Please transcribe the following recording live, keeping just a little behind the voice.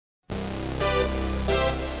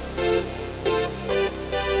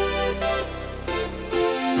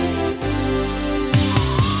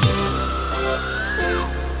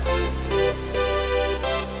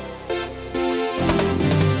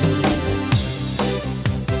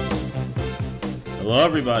Hello,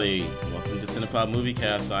 everybody. Welcome to Cinepod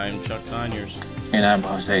Moviecast. I'm Chuck Conyers. And I'm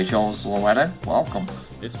Jose Joel Zulueta. Welcome.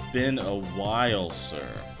 It's been a while, sir.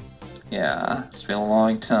 Yeah, it's been a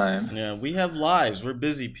long time. Yeah, we have lives. We're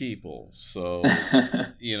busy people. So,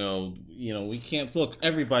 you know, we can't... Look,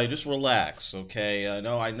 everybody, just relax, okay?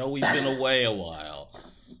 I know we've been away a while.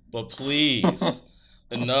 But please,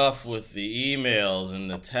 enough with the emails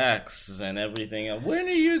and the texts and everything. When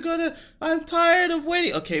are you gonna... I'm tired of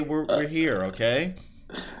waiting. Okay, we're here, okay?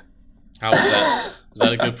 How was that? Was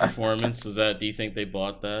that a good performance? Do you think they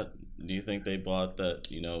bought that? Do you think they bought that,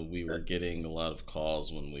 we were getting a lot of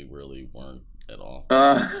calls when we really weren't at all?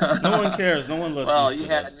 No one cares. No one listens to Well, you this.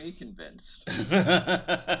 had me convinced.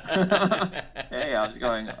 Hey, I was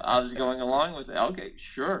going along with it. Okay,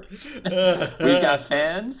 sure. We've got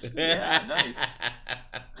fans. Yeah, nice.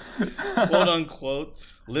 Quote unquote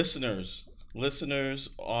listeners,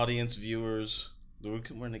 audience, viewers. We're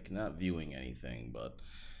not viewing anything, but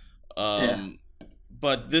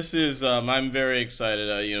But this is, I'm very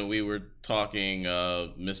excited. We were talking,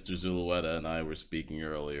 Mr. Zulueta and I were speaking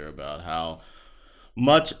earlier about how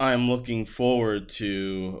much I'm looking forward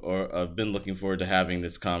to, or I've been looking forward to having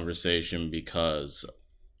this conversation, because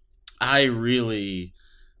I really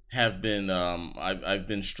have been, I've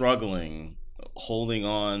been struggling holding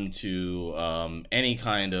on to any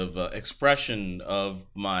kind of expression of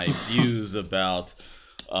my views about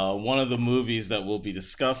one of the movies that we'll be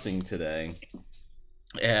discussing today.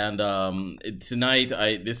 And tonight,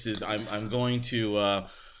 I'm going to.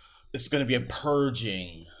 It's going to be a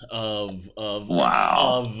purging of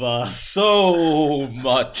so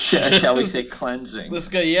much. Shall we say cleansing? Let's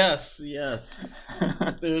go. Yes.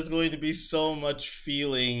 There's going to be so much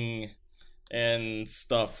feeling and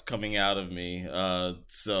stuff coming out of me.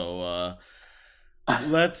 Let's.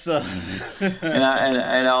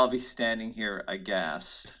 And I'll be standing here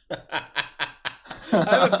aghast. I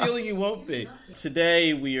have a feeling you won't be.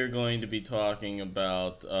 Today we are going to be talking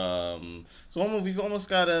about we've almost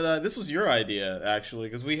got it. This was your idea, actually,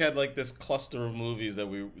 because we had like this cluster of movies that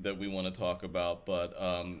we want to talk about, but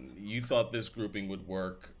you thought this grouping would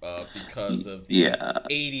work because of the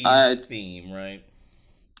 80s theme, right?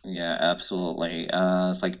 Yeah, absolutely.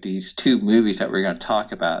 It's like these two movies that we're going to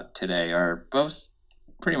talk about today are both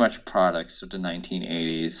pretty much products of the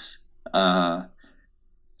 1980s.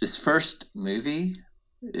 This first movie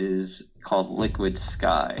is called Liquid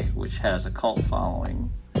Sky, which has a cult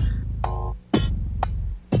following.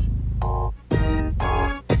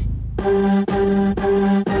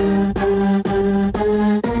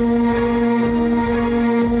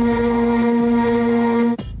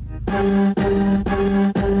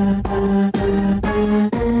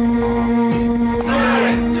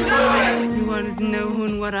 You wanted to know who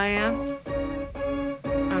and what I am?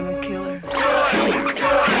 I'm a killer.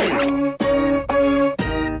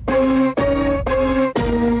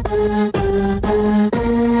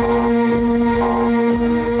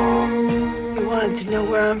 You wanted to know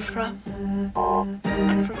where I'm from?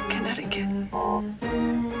 I'm from Connecticut.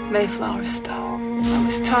 Mayflower style. I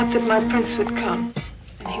was taught that my prince would come,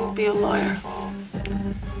 and he would be a lawyer,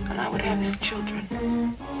 and I would have his children.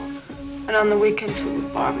 And on the weekends we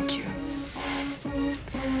would barbecue.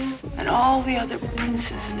 And all the other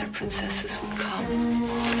princes and their princesses would come.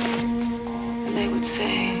 And they would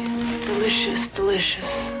say, delicious,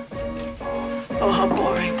 delicious. Oh, how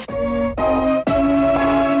boring.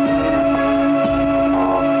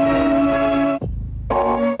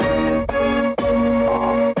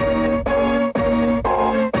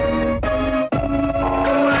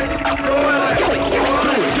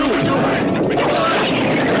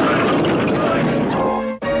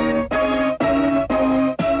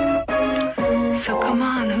 So come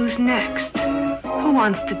on, who's next? Who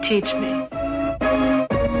wants to teach me?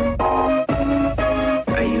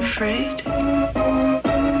 Are you afraid?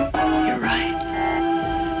 You're right.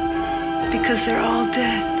 Because they're all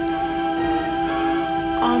dead.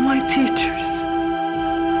 All my teachers.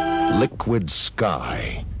 Liquid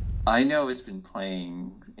Sky. I know it's been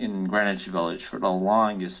playing in Greenwich Village for the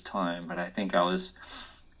longest time, but I think I was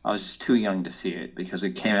just too young to see it because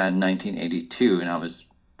it came out in 1982 and I was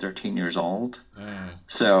 13 years old.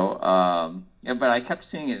 So, but I kept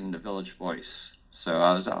seeing it in the Village Voice. So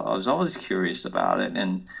I was always curious about it,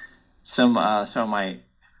 and some of my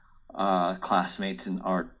classmates in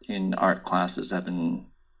art classes have been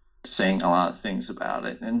saying a lot of things about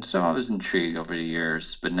it, and so I was intrigued over the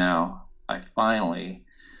years. But now I finally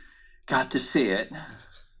got to see it,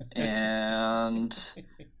 And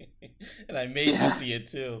and I made you see it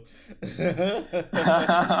too.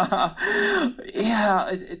 yeah,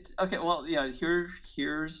 it's okay. Well, here's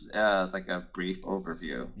like a brief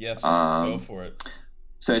overview. Yes, go for it.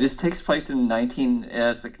 So this takes place in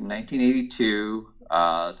 1982.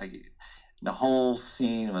 It's like the whole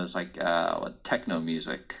scene was like techno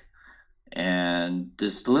music, and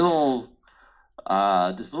this little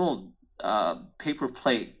paper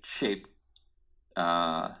plate shaped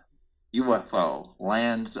UFO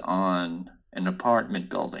lands on an apartment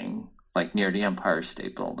building, like near the Empire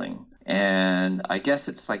State Building. And I guess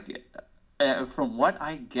it's like, from what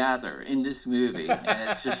I gather in this movie, and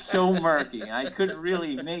it's just so murky, I couldn't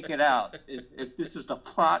really make it out if this was the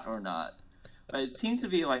plot or not. But it seems to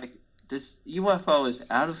be like this UFO is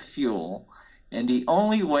out of fuel, and the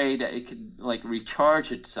only way that it could like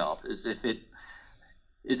recharge itself is if it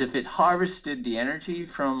harvested the energy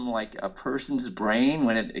from like a person's brain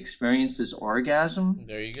when it experiences orgasm.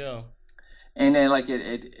 There you go. And then like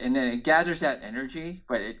it gathers that energy,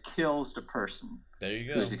 but it kills the person. There you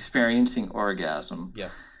go. Who's experiencing orgasm.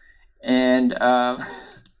 Yes. And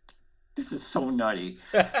this is so nutty.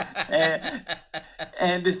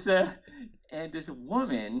 and this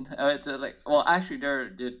woman, actually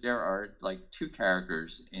there are like two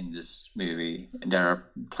characters in this movie that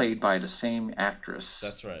are played by the same actress.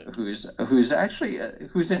 That's right. Who's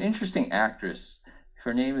an interesting actress.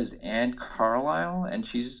 Her name is Anne Carlisle, and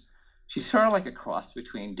she's sort of like a cross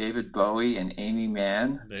between David Bowie and Amy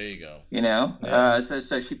Mann. There you go. Yeah.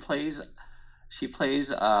 So she plays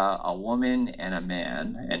a woman and a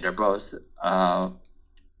man, and they're both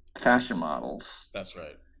fashion models. That's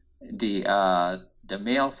right. The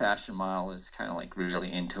male fashion model is kind of like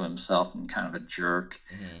really into himself and kind of a jerk,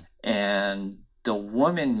 and the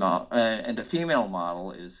woman and the female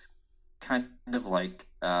model is kind of like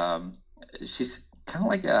she's kind of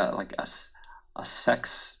like a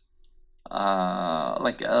sex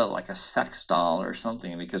like a sex doll or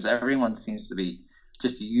something, because everyone seems to be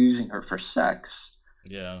just using her for sex.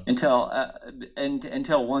 Yeah. Until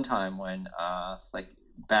one time when like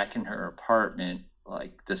back in her apartment,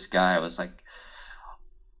 like this guy was like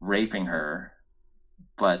raping her,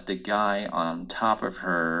 but the guy on top of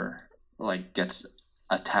her like gets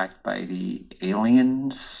attacked by the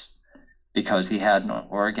aliens because he had an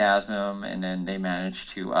orgasm, and then they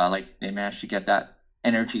managed to get that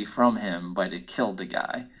energy from him, but it killed the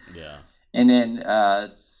guy. Yeah. And then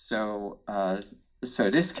so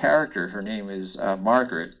this character, her name is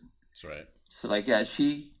Margaret. That's right. So like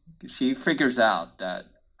she figures out that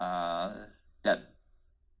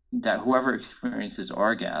that whoever experiences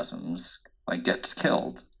orgasms like gets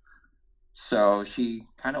killed. So she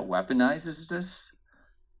kind of weaponizes this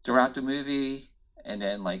throughout the movie, and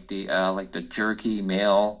then like the jerky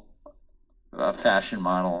male fashion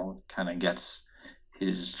model kind of gets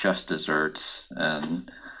his just desserts,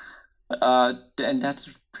 and that's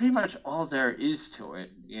pretty much all there is to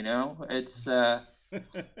it. It's I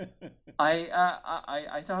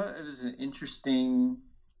thought it was an interesting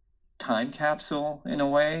time capsule in a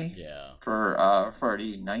way. Yeah. For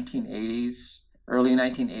the 1980s, early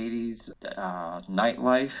 1980s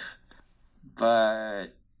nightlife, but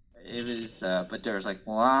it was but there's like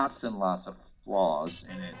lots and lots of flaws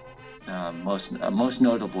in it. Most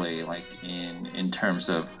notably, like in terms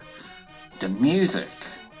of the music.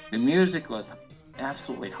 The music was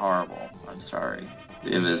absolutely horrible. I'm sorry.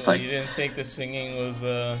 It was like, you didn't think the singing was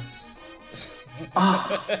oh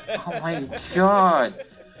my god.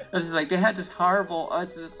 This is like they had this horrible.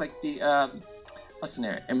 It's like the what's the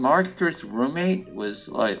name? And Margaret's roommate was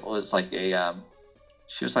like a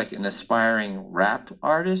she was like an aspiring rap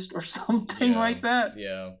artist or something like that.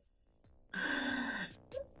 Yeah.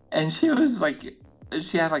 And she was like,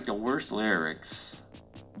 she had like the worst lyrics,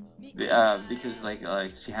 because like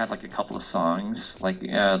she had like a couple of songs like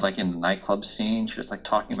in the nightclub scene, she was like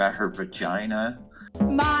talking about her vagina.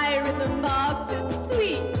 My rhythm box is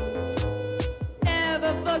sweet,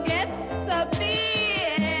 never forgets the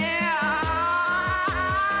beat.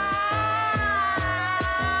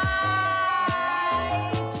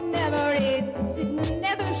 It never eats, it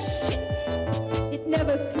never shits, it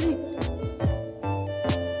never sleeps.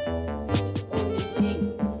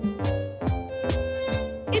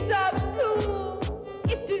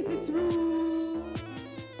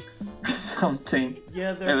 Something.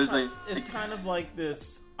 Yeah, it's kind of like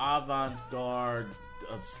this avant-garde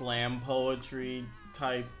slam poetry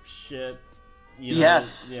type shit.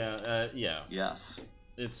 Yes. Yeah. Yeah. Yes.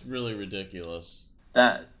 It's really ridiculous.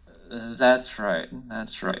 That's right.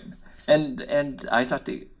 That's right. And I thought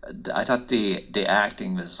the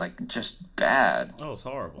acting was like just bad. Oh, it's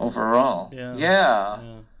horrible overall.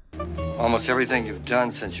 Yeah. Almost everything you've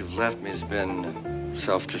done since you've left me has been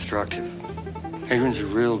self-destructive. Adrian's a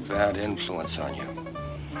real bad influence on you.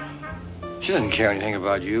 She doesn't care anything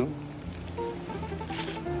about you.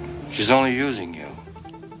 She's only using you.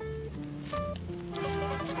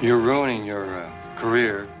 You're ruining your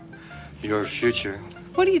career, your future.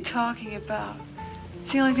 What are you talking about?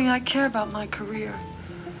 It's the only thing I care about, my career.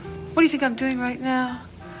 What do you think I'm doing right now?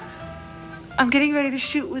 I'm getting ready to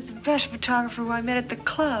shoot with the best photographer who I met at the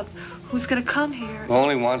club, who's gonna come here. Who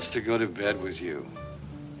only wants to go to bed with you.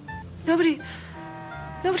 Nobody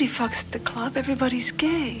fucks at the club. Everybody's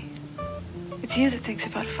gay. It's you that thinks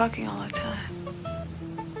about fucking all the time.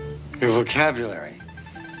 Your vocabulary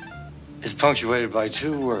is punctuated by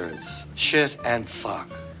 2 words, shit and fuck.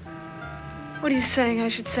 What are you saying? I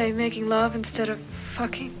should say making love instead of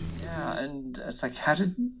fucking? Yeah, and it's like, how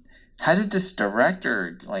did this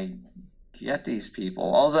director like get these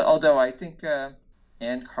people? Although I think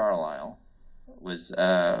Anne Carlisle was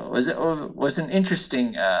an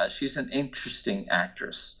interesting. She's an interesting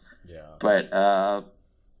actress. Yeah. But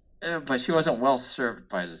she wasn't well served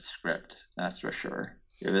by the script. That's for sure.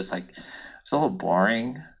 It was like it's a little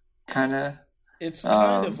boring, kind of. It's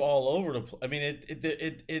kind of all over the place. I mean,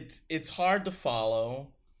 it's hard to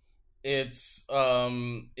follow. It's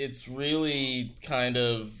really kind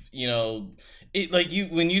of, you know,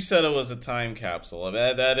 when you said it was a time capsule,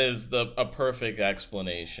 that is a perfect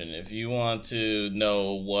explanation. If you want to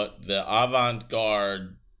know what the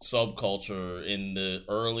avant-garde subculture in the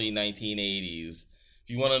early 1980s, if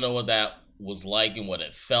you want to know what that was like and what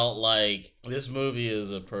it felt like, this movie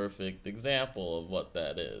is a perfect example of what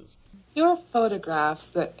that is. Your photographs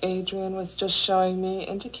that Adrian was just showing me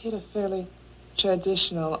indicate a fairly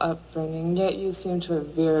traditional upbringing, yet you seem to have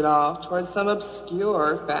veered off towards some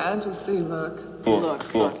obscure fantasy look.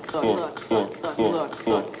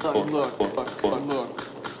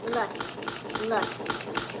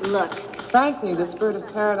 Look. Frankly, this Bird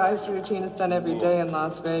of Paradise routine is done every day in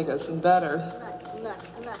Las Vegas, and better.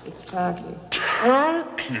 It's tacky.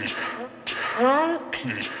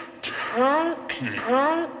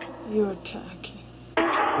 You're tacky.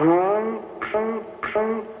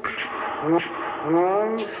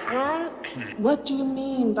 What do you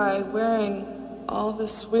mean by wearing all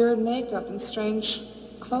this weird makeup and strange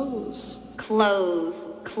clothes? Clothes.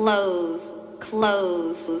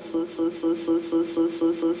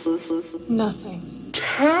 Nothing.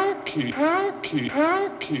 Tacky.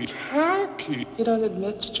 You don't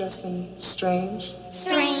admit to dressing strange?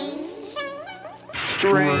 Strange.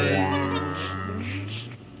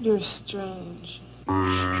 You're strange.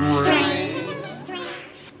 Strange.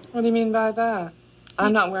 What do you mean by that?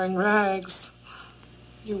 I'm not wearing rags.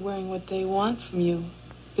 You're wearing what they want from you,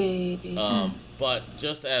 baby. But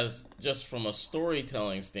just from a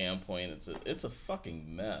storytelling standpoint, it's a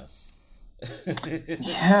fucking mess.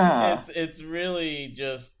 Yeah. It's really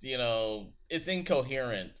just, you know, it's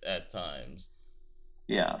incoherent at times.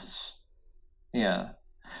 Yes. Yeah.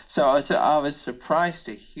 So I was surprised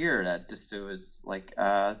to hear that it was like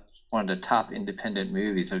one of the top independent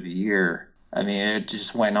movies of the year. I mean, it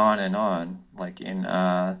just went on and on, like in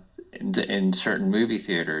certain movie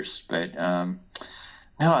theaters. But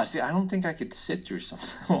no, see, I don't think I could sit through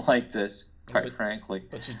something like this, quite frankly.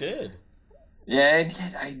 But you did. Yeah,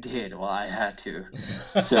 I did. Well, I had to.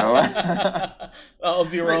 So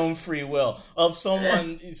of your own free will, of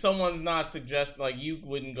someone's not suggesting, like, you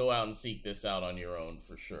wouldn't go out and seek this out on your own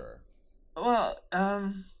for sure. Well,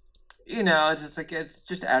 you know, it's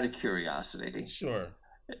just out of curiosity. Sure.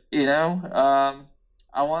 You know,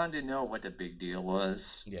 I wanted to know what the big deal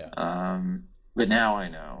was. Yeah. But now I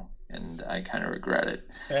know, and I kind of regret it.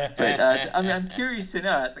 But I mean, I'm curious to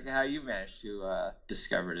know, like, how you managed to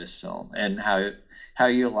discover this film and how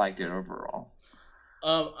you liked it overall.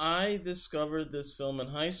 I discovered this film in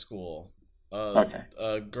high school. Okay.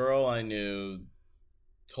 A girl I knew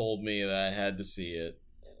told me that I had to see it,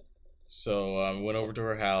 so I went over to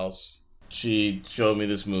her house. She showed me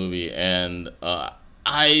this movie, and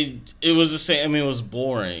it was the same. I mean, it was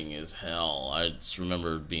boring as hell. I just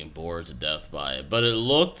remember being bored to death by it, but it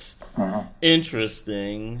looked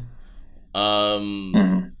interesting.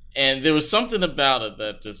 And there was something about it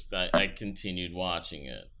that just I continued watching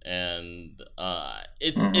it, and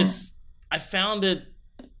it's I found it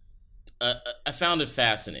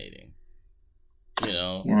fascinating. You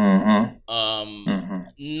know,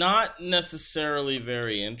 not necessarily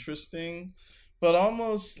very interesting, but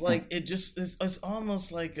almost like it's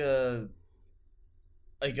almost like a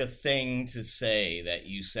thing to say that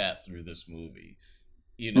you sat through this movie,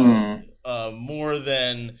 you know, more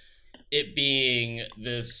than it being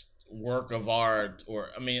this work of art. Or,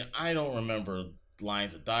 I mean, I don't remember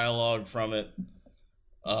lines of dialogue from it.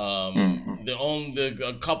 Mhm.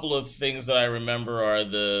 A couple of things that I remember are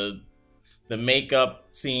the makeup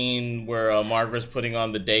scene where Margaret's putting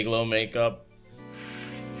on the Dayglow makeup.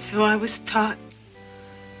 So I was taught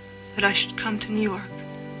that I should come to New York,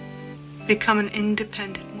 become an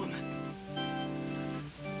independent woman.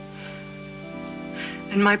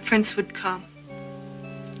 And my prince would come,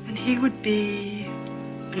 and he would be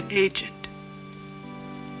an agent.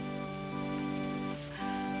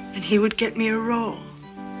 And he would get me a role,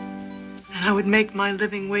 and I would make my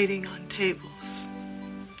living waiting on tables.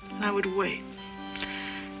 And I would wait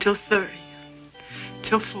till 30,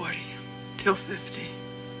 till 40, till 50.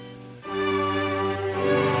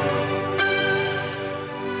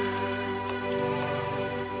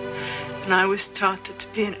 And I was taught that to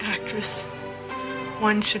be an actress,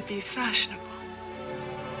 one should be fashionable.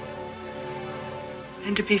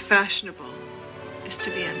 And to be fashionable is to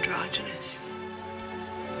be androgynous.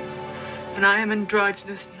 And I am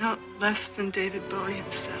androgynous not less than David Bowie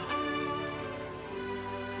himself.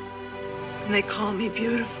 And they call me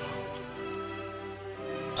beautiful.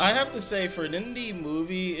 I have to say, for an indie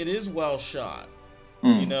movie, it is well shot.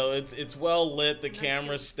 Mm. You know, it's well lit. The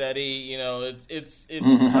camera's steady. You know, it's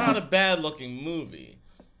not a bad looking movie.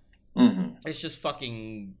 Mhm. It's just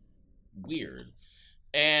fucking weird.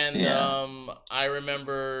 And Yeah. I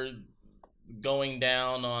remember going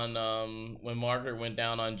down on when Margaret went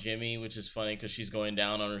down on Jimmy, which is funny because she's going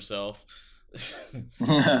down on herself.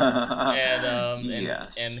 Yeah.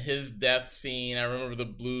 And his death scene. I remember the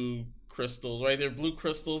blue crystals, right? They're blue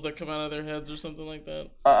crystals that come out of their heads or something like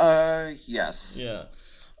that. Yes. Yeah.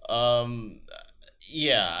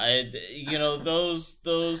 Yeah, you know,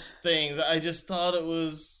 those things, I just thought it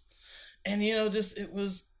was, and you know, just it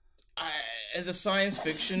was, as a science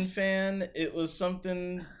fiction fan, it was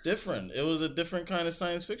something different. It was a different kind of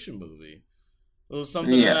science fiction movie. It was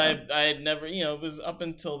something that I had never, you know, it was up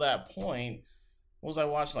until that point. What was I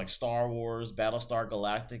watching? Like Star Wars, Battlestar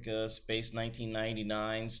Galactica, Space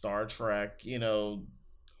 1999, Star Trek, you know,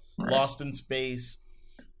 Right. Lost in Space.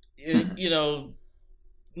 You know,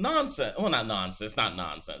 nonsense. Well, not nonsense, not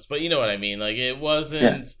nonsense, but you know what I mean. Like it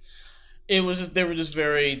wasn't. Yeah. It was just, they were just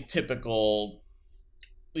very typical.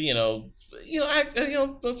 You know,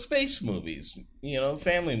 space movies. You know,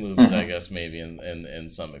 family movies. Mm-hmm. I guess maybe in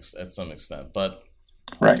some at some extent, but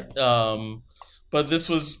right. But this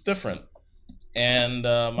was different, and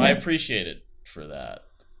I appreciate it for that.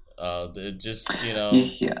 It just, you know,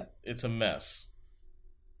 it's a mess.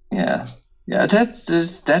 Yeah. Yeah,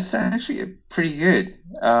 that's actually a pretty good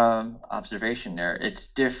observation there. It's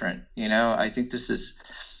different, you know. I think this is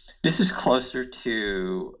closer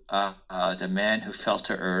to The Man Who Fell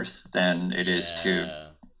to Earth than it is to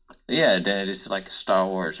than it is like Star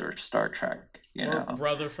Wars or Star Trek. You know,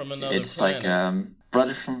 Brother from Another it's Planet. like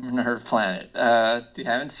Brother from Another Planet. You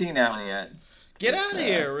haven't seen that one yet. Get out of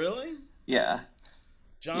here! Really? Yeah.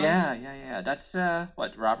 John. Yeah. That's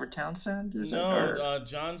what, Robert Townsend? Is no, it?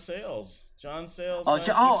 John Sayles. John Sayles.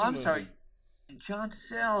 I'm sorry. John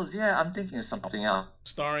Sayles. Yeah, I'm thinking of something else.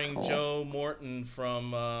 Starring Joe Morton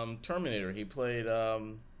from Terminator. He played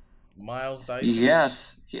Miles Dyson.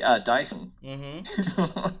 Yes, Dyson.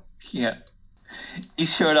 Mm-hmm. Yeah, he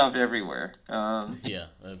showed up everywhere. Yeah,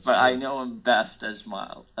 that's but true. I know him best as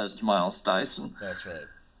Miles Dyson. That's right.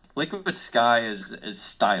 Liquid Sky is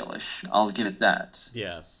stylish. I'll give it that.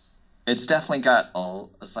 Yes. It's definitely got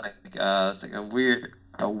it's like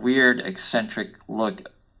a weird eccentric look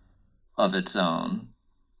of its own,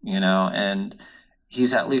 you know, and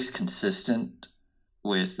he's at least consistent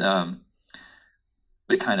with the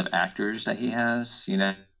kind of actors that he has, you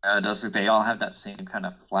know. They all have that same kind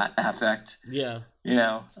of flat affect, Yeah. you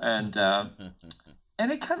know, and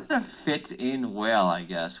it kind of fits in well, I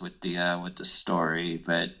guess, with the story.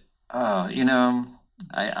 But you know,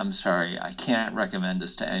 I'm sorry, I can't recommend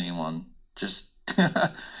this to anyone. Just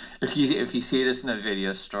if you see this in a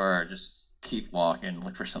video store, just keep walking,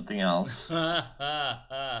 look for something else.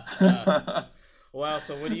 Wow,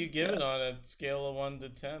 so what do you give it on a scale of 1 to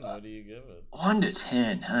 10? What do you give it? 1 to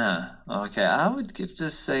 10, huh? Okay, I would give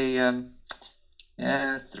this a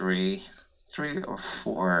 3 or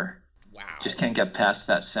 4. Wow. Just can't get past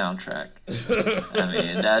that soundtrack. I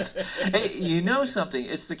mean, that's, hey, you know something?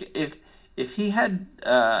 It's like if he had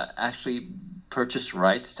actually purchased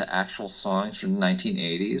rights to actual songs from the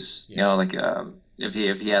 1980s, you know, like if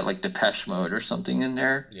he had like Depeche Mode or something in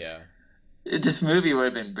there, this movie would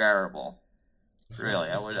have been bearable. Really,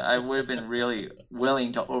 I would have been really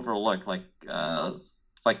willing to overlook like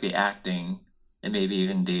the acting and maybe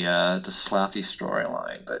even the sloppy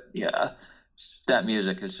storyline. But yeah, that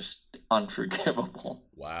music is just unforgivable.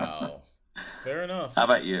 Wow. Fair enough. How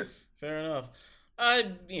about you? Fair enough. I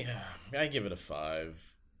give it a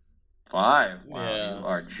 5. 5? Wow, Yeah. you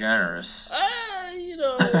are generous.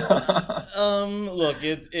 Look,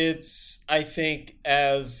 it's. I think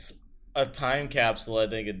as a time capsule, I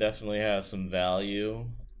think it definitely has some value.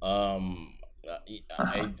 I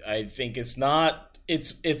think it's not.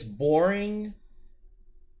 It's boring,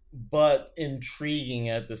 but intriguing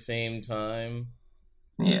at the same time.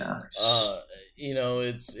 Yeah. I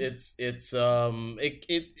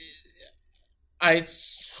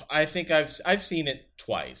think I've seen it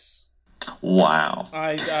twice. Wow.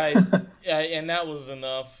 And that was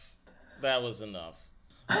enough. That was enough.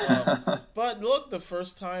 But look, the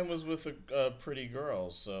first time was with a pretty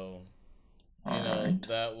girl, so Right.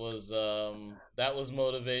 that was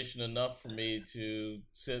motivation enough for me to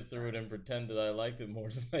sit through it and pretend that I liked it more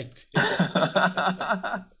than I did.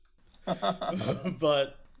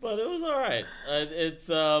 but it was all right.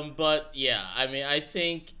 But yeah, I mean, I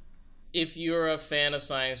think if you're a fan of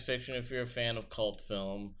science fiction, if you're a fan of cult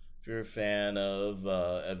film, if you're a fan of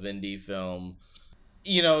indie film,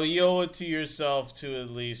 you owe it to yourself to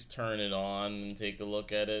at least turn it on and take a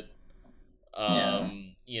look at it.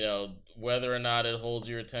 Whether or not it holds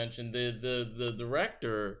your attention. The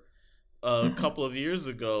director a couple of years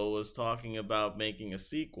ago was talking about making a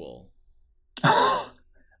sequel.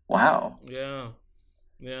 Wow. Yeah.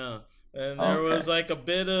 And there was like a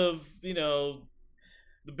bit of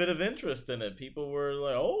interest in it. People were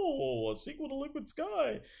like, "Oh, a sequel to Liquid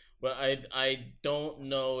Sky." But I don't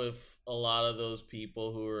know if a lot of those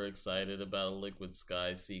people who were excited about a Liquid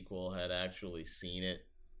Sky sequel had actually seen it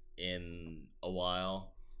in a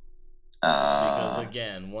while. Because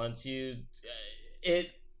again, once it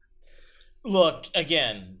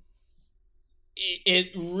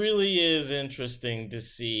really is interesting to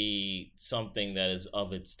see something that is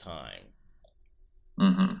of its time.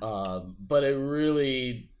 But it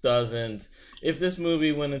really doesn't. If this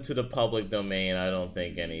movie went into the public domain, I don't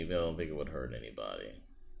think it would hurt anybody.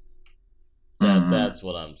 That's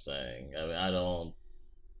what I'm saying. I mean, I don't,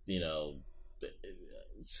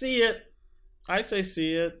 see it. I say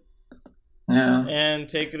see it. Yeah. And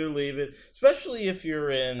take it or leave it. Especially if you're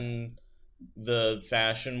in the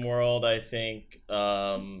fashion world, I think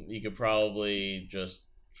you could probably just,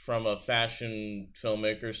 from a fashion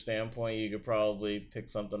filmmaker standpoint, you could probably pick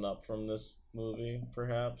something up from this movie,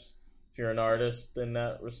 perhaps, if you're an artist in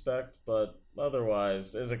that respect. But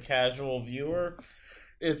otherwise, as a casual viewer,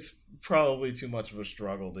 it's probably too much of a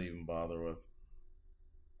struggle to even bother with.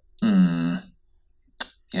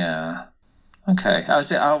 Yeah. Okay.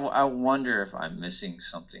 I wonder if I'm missing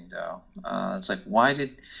something though. It's like why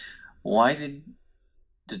did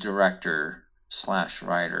the director /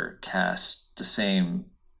 writer cast the same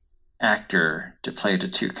actor to play the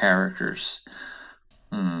two characters?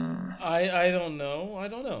 I don't know.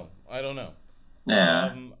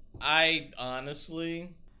 Yeah. I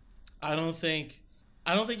honestly, I don't think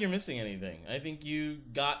you're missing anything. I think you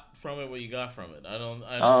got from it what you got from it. I don't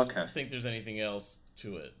think there's anything else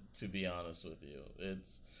to it, to be honest with you.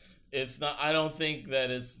 It's not. I don't think that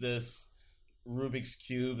it's this Rubik's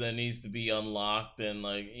Cube that needs to be unlocked, and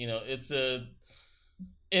it's an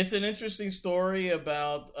interesting story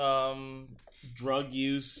about drug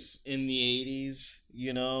use in the 80s.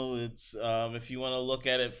 It's if you want to look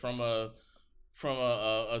at it from a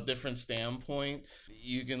different standpoint,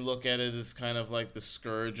 you can look at it as kind of like the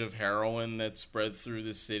scourge of heroin that spread through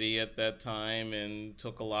the city at that time and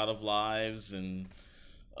took a lot of lives, and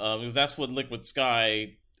because that's what Liquid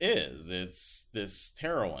Sky is. It's this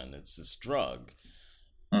heroin. It's this drug.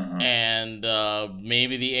 And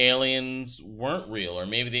maybe the aliens weren't real, or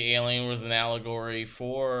maybe the alien was an allegory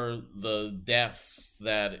for the deaths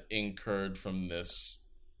that incurred from this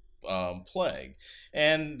plague,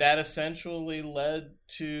 and that essentially led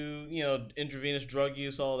to intravenous drug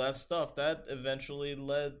use, all that stuff. That eventually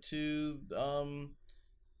led to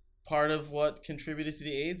part of what contributed to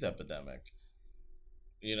the AIDS epidemic.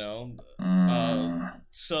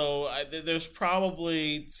 So there's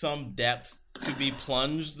probably some depth to be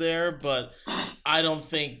plunged there, but I don't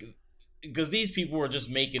think, because these people were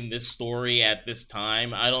just making this story at this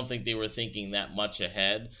time, I don't think they were thinking that much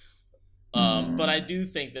ahead. But I do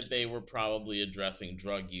think that they were probably addressing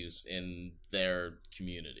drug use in their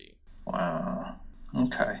community. Wow.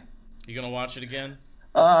 Okay. You gonna watch it again?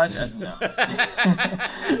 No.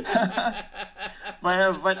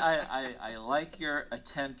 But I like your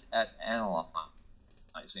attempt at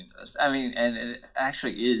analyzing this. I mean, and it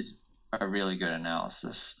actually is a really good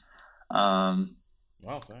analysis. Wow,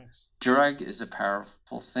 thanks. Drug is a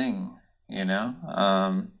powerful thing,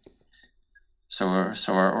 So are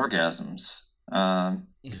orgasms.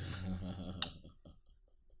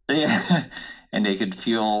 Yeah, and they could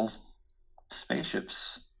fuel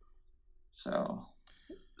spaceships. So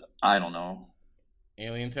I don't know.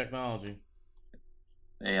 Alien technology.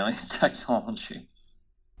 Alien technology.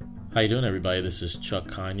 How you doing, everybody? This is Chuck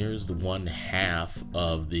Conyers, the one half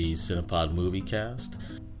of the Cinepod Movie Cast.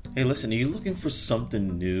 Hey, listen, are you looking for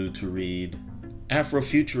something new to read?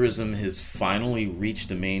 Afrofuturism has finally reached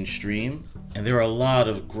the mainstream, and there are a lot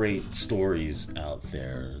of great stories out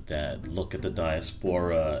there that look at the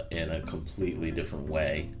diaspora in a completely different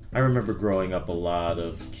way. I remember growing up, a lot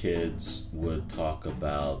of kids would talk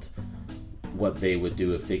about what they would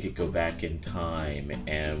do if they could go back in time,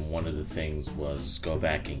 and one of the things was go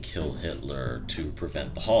back and kill Hitler to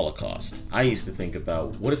prevent the Holocaust. I used to think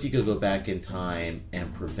about, what if you could go back in time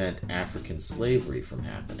and prevent African slavery from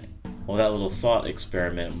happening? Well, that little thought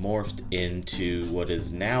experiment morphed into what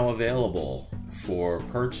is now available for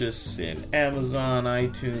purchase in Amazon,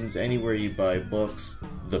 iTunes, anywhere you buy books,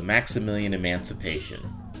 The Maximilian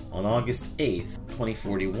Emancipation. On August 8th,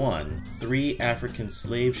 2041, 3 African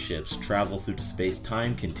slave ships travel through the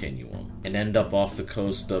space-time continuum and end up off the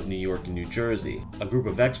coast of New York and New Jersey. A group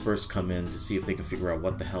of experts come in to see if they can figure out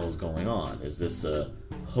what the hell is going on. Is this a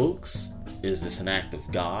hoax? Is this an act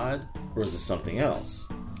of God? Or is this something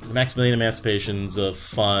else? The Maximilian Emancipation's a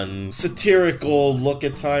fun, satirical look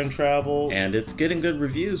at time travel, and it's getting good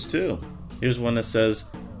reviews too. Here's one that says,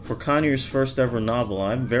 "For Conyers' first ever novel,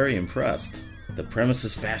 I'm very impressed. The premise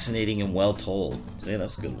is fascinating and well told." See,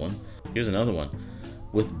 that's a good one. Here's another one.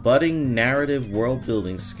 "With budding narrative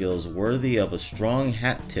world-building skills worthy of a strong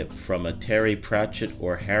hat tip from a Terry Pratchett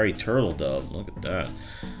or Harry Turtledove." Look at that.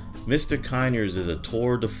 Mr. Conyers is a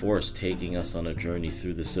tour de force taking us on a journey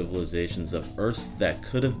through the civilizations of Earths that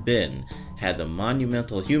could have been, had the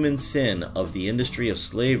monumental human sin of the industry of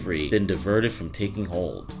slavery been diverted from taking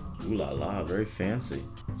hold. Ooh la la, very fancy.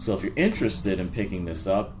 So if you're interested in picking this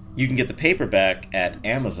up, you can get the paperback at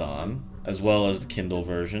Amazon, as well as the Kindle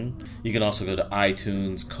version. You can also go to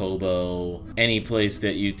iTunes, Kobo, any place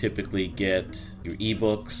that you typically get your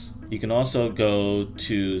ebooks. You can also go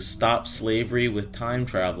to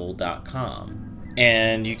StopSlaveryWithTimeTravel.com,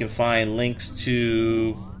 and you can find links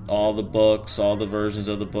to all the books, all the versions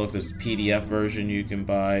of the book. There's a PDF version you can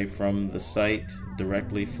buy from the site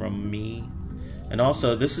directly from me. And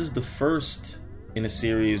also, this is the first in a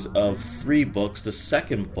series of 3 books. The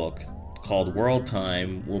second book, called World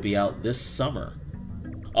Time, will be out this summer.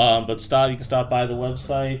 But you can stop by the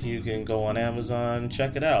website, you can go on Amazon,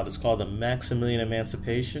 check it out. It's called The Maximilian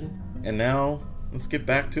Emancipation. And now, let's get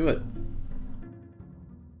back to it.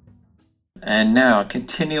 And now,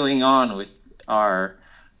 continuing on with our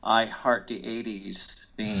I Heart the 80s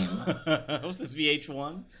theme. Was this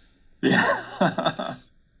VH1? Yeah.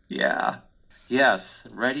 Yeah. Yes,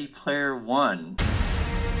 Ready Player One.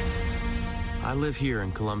 I live here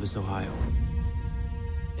in Columbus, Ohio.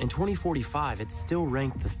 In 2045, it's still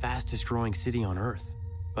ranked the fastest growing city on Earth,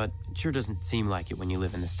 but it sure doesn't seem like it when you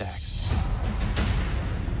live in the stacks.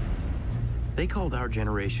 They called our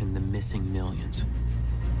generation the missing millions.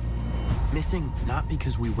 Missing not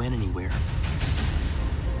because we went anywhere.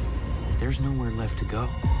 There's nowhere left to go.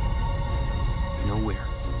 Nowhere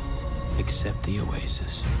except the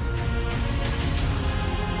oasis.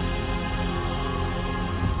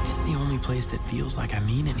 It's the only place that feels like I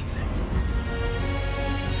mean anything.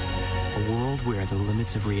 A world where the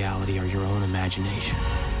limits of reality are your own imagination.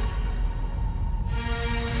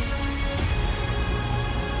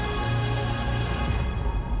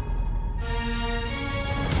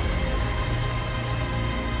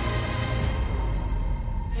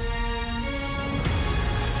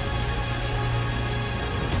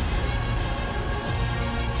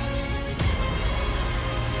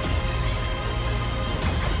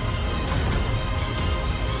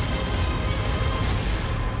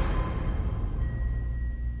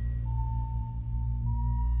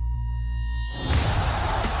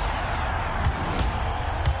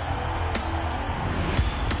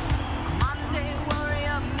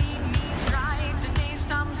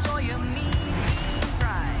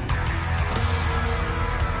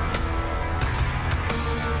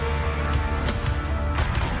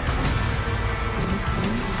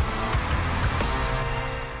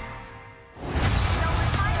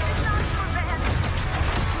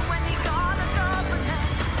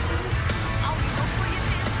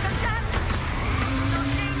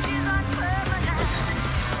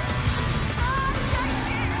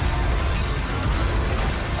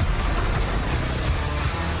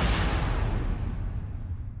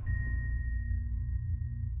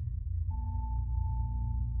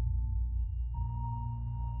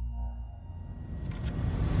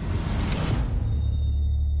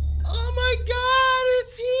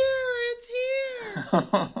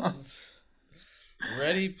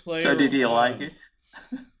 Ready Player So did you One. like it?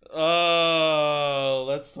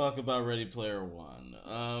 Let's talk about Ready Player One.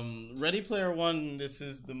 Ready Player One, this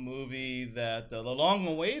is the movie that the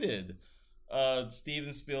long-awaited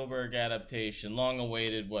Steven Spielberg adaptation,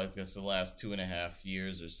 long-awaited, I guess the last 2.5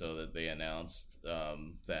 years or so that they announced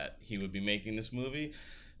that he would be making this movie.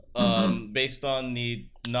 Based on the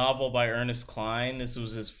novel by Ernest Cline. This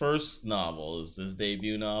was his first novel, his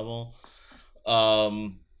debut novel,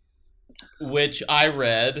 which I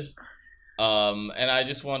read. And I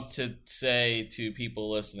just want to say to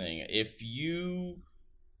people listening, if you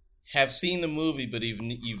have seen the movie but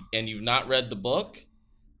you've not read the book,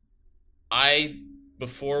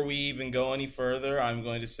 before we even go any further, I'm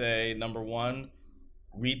going to say, number one,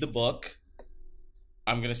 read the book.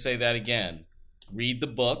 I'm going to say that again. Read the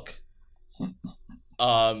book.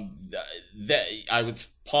 That I would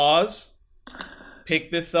pause,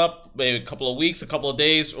 pick this up maybe a couple of weeks, a couple of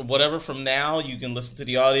days, or whatever from now. You can listen to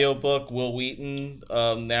the audiobook. Will Wheaton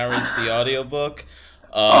narrates the audiobook.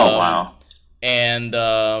 Oh, wow. And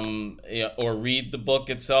or read the book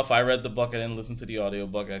itself. I read the book. I didn't listen to the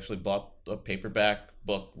audiobook. I actually bought a paperback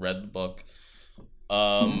book, read the book.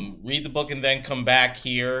 Read the book and then come back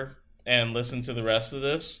here and listen to the rest of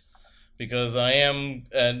this. Because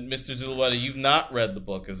Mr. Zulueta, you've not read the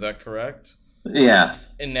book, is that correct? Yeah.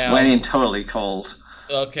 And now went in totally cold.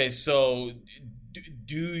 Okay, so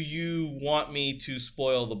do you want me to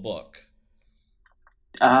spoil the book?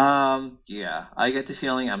 Yeah. I get the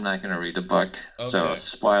feeling I'm not going to read the book, so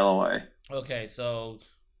spoil away. Okay, so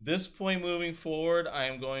this point moving forward, I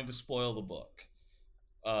am going to spoil the book.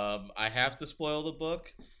 I have to spoil the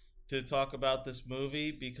book to talk about this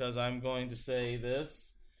movie because I'm going to say this.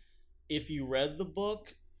 If you read the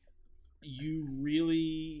book, you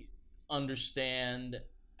really understand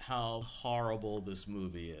how horrible this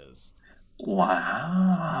movie is.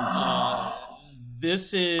 Wow.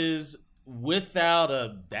 This is, without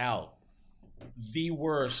a doubt, the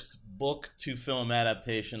worst book to film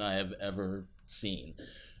adaptation I have ever seen.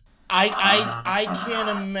 I can't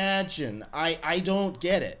imagine. I don't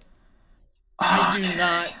get it. I do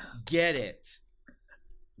not get it.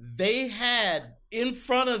 They had in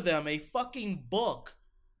front of them a fucking book.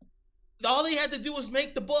 All they had to do was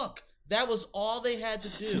make the book. That was all they had to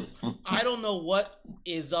do. I don't know what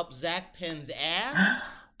is up Zach Penn's ass.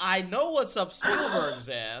 I know what's up Spielberg's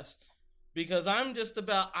ass because I'm just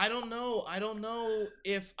about, I don't know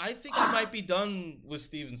if, I think I might be done with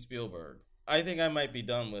Steven Spielberg. I think I might be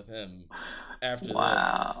done with him after this.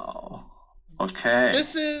 Wow. Okay.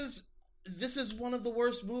 This is one of the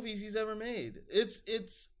worst movies he's ever made.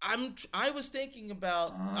 I was thinking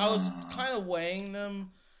about, I was kind of weighing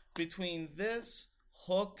them between this,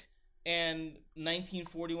 Hook, and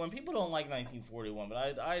 1941. People don't like 1941, but I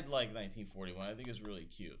like 1941. I think it's really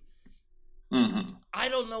cute. Mm-hmm. I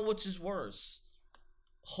don't know which is worse,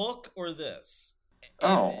 Hook or this.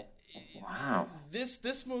 Wow.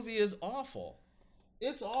 This movie is awful.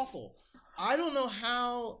 It's awful. I don't know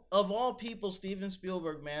how, of all people, Steven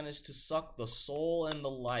Spielberg managed to suck the soul and the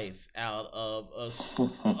life out of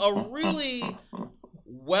a really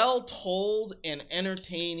well-told and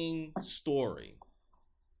entertaining story.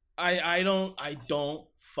 I don't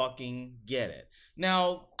fucking get it.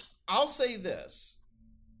 Now, I'll say this,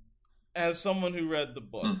 as someone who read the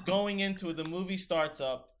book, going into it, the movie starts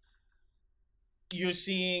up, you're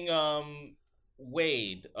seeing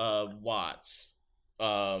Wade Watts,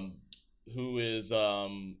 who is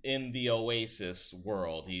in the Oasis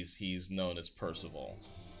world. He's known as Percival.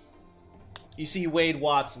 You see Wade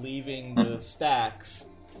Watts leaving the stacks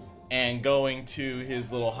and going to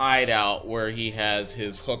his little hideout where he has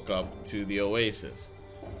his hookup to the Oasis.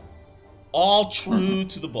 All true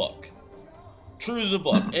to the book. True to the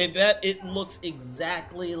book. And that it looks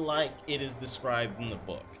exactly like it is described in the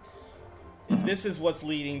book. This is what's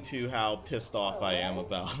leading to how pissed off I am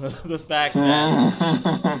about the fact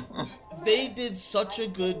that they did such a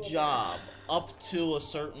good job up to a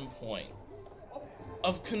certain point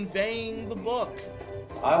of conveying the book.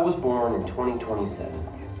 I was born in 2027,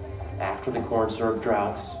 after the corn syrup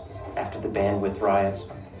droughts, after the bandwidth riots,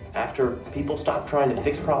 after people stopped trying to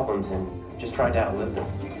fix problems and just tried to outlive them.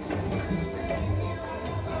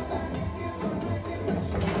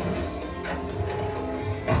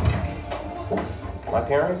 My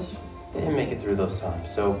parents, they didn't make it through those times,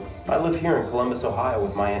 so I live here in Columbus, Ohio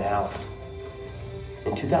with my Aunt Alice.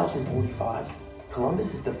 In 2045,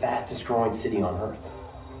 Columbus is the fastest growing city on Earth.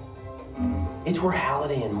 It's where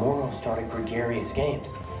Halliday and Morrow started gregarious games.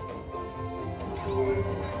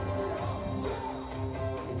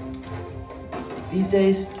 These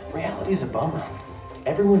days, reality is a bummer.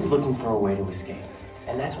 Everyone's looking for a way to escape.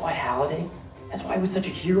 And that's why that's why he was such a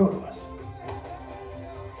hero to us.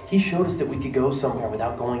 He showed us that we could go somewhere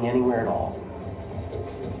without going anywhere at all.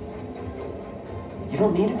 You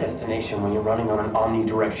don't need a destination when you're running on an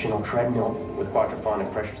omnidirectional treadmill with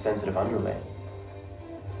quadraphonic pressure-sensitive underlay.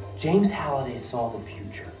 James Halliday saw the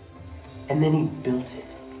future, and then he built it.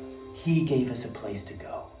 He gave us a place to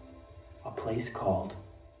go, a place called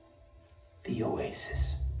the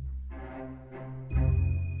Oasis.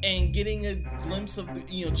 And getting a glimpse of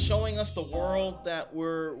showing us the world that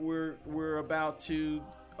we're about to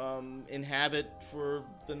inhabit for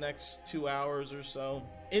the next 2 hours or so.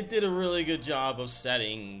 It did a really good job of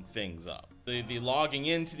setting things up. The logging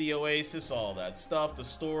into the Oasis, all that stuff, the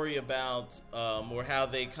story about or how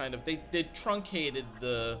they they truncated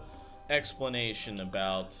the explanation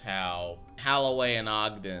about how Holloway and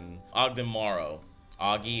Ogden Morrow,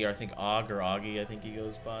 Augie, I think Augie, I think he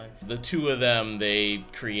goes by. The two of them, they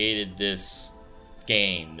created this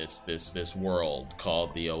game, this world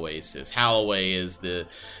called the Oasis. Holloway it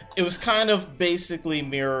was kind of basically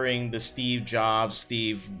mirroring the Steve Jobs,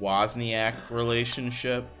 Steve Wozniak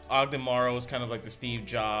relationship. Ogden Morrow is kind of like the Steve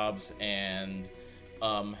Jobs, and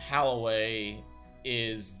Holloway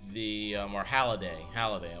is or Halliday,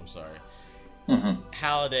 I'm sorry. Mm-hmm.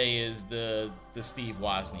 Halliday is the Steve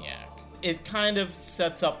Wozniak. It kind of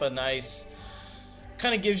sets up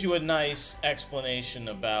gives you a nice explanation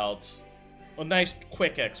a nice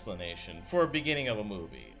quick explanation for a beginning of a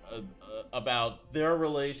movie about their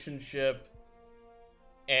relationship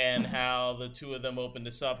and how the two of them opened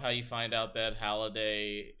this up, how you find out that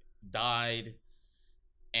Halliday died,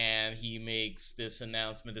 and he makes this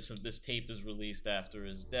announcement, this tape is released after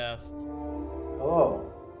his death.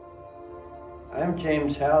 Hello, I'm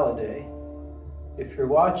James Halliday. If you're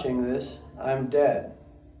watching this, I'm dead.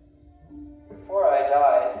 Before I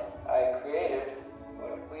died, I created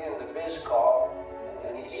what we in the biz call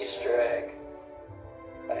an Easter egg.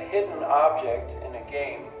 A hidden object in a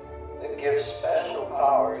game that gives special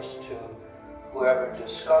powers to whoever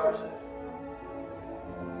discovers it.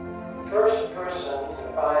 First person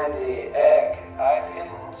to find the egg I've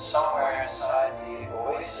hidden somewhere inside the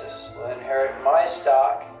Oasis will inherit my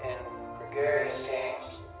stock in gregarious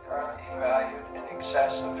games, currently valued in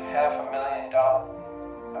excess of $500 billion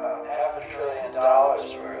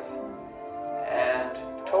worth, and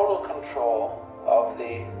total control of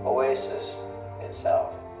the Oasis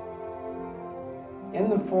itself. In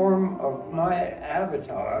the form of my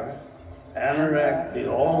avatar, Anorak the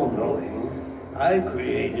All-Knowing, I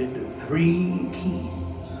created 3 keys.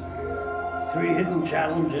 3 hidden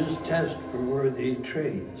challenges test for worthy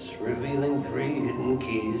traits, revealing 3 hidden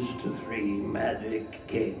keys to 3 magic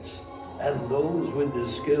gates. And those with the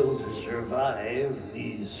skill to survive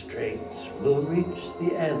these traits will reach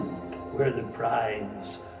the end where the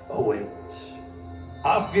prize awaits.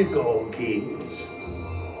 Off you go, keys.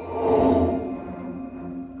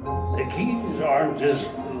 The keys aren't just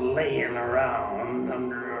laying around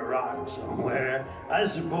under a rock somewhere. I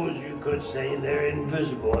suppose you could say they're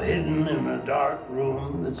invisible, hidden in a dark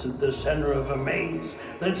room that's at the center of a maze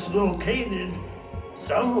that's located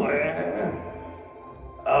somewhere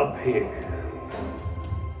up here.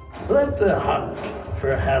 Let the hunt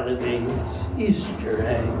for Halliday's Easter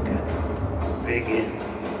egg begin.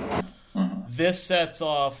 This sets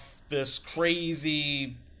off this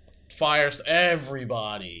crazy fire.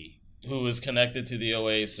 Everybody who is connected to the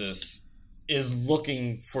Oasis is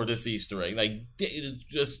looking for this Easter egg. Like,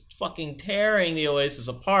 just fucking tearing the Oasis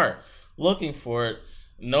apart, looking for it.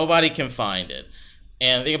 Nobody can find it.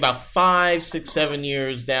 And I think about 5, 6, 7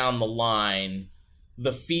 years down the line,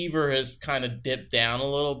 the fever has kind of dipped down a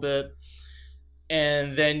little bit.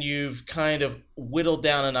 And then you've kind of whittled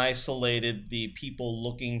down and isolated the people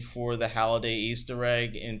looking for the Halliday Easter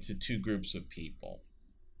egg into 2 groups of people.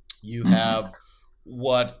 You have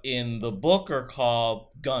what in the book are called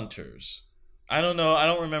Gunters. I don't know. I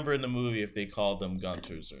don't remember in the movie if they called them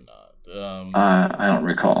Gunters or not. I don't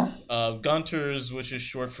recall. Gunters, which is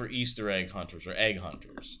short for Easter egg hunters or egg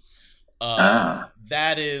hunters.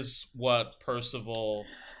 That is what Percival,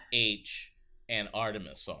 H, and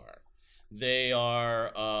Artemis are. They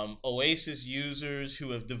are Oasis users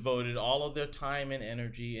who have devoted all of their time and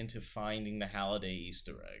energy into finding the Halliday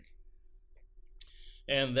Easter egg.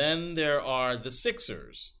 And then there are the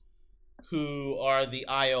Sixers, who are the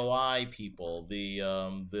IOI people, the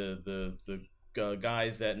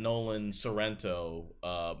guys that Nolan Sorrento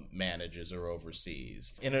manages or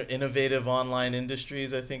oversees. Innovative Online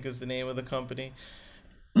Industries, I think, is the name of the company.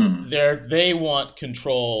 They want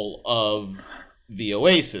control of the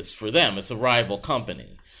Oasis. For them, it's a rival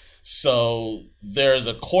company. So there's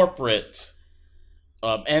a corporate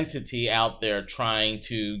entity out there trying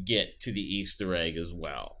to get to the Easter egg as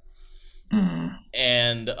well.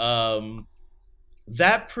 And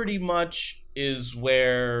that pretty much is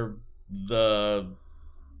where the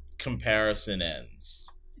comparison ends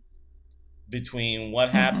between what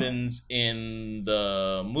happens in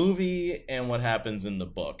the movie and what happens in the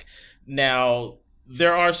book. Now,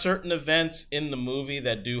 there are certain events in the movie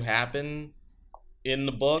that do happen in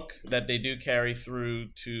the book that they do carry through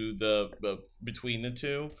to the between the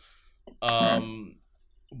two.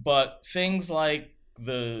 But things like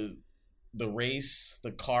the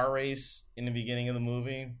car race in the beginning of the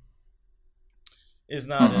movie is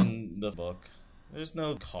not in the book. There's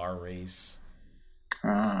no car race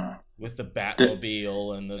with the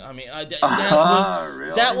Batmobile and the. I mean,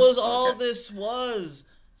 that was all this was.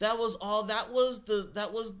 That was all. That was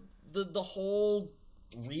the whole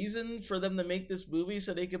reason for them to make this movie,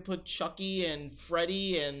 so they could put Chucky and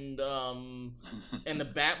Freddy and the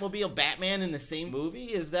Batmobile, Batman in the same movie.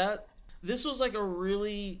 Is that this was like a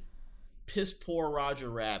really piss poor Roger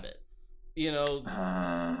Rabbit, you know?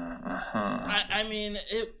 I mean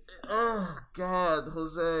it. Oh God,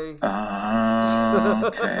 Jose. Okay.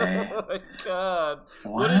 Oh my God.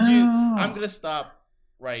 Wow. What did you? I'm gonna stop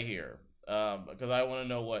right here because I want to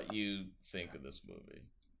know what you think of this movie.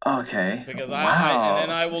 Okay. Because wow. And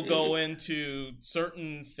then I will go into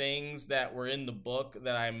certain things that were in the book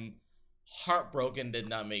that I'm heartbroken did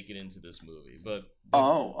not make it into this movie. But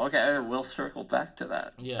okay. We'll circle back to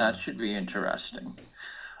that. Yeah. That should be interesting.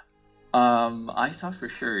 I thought for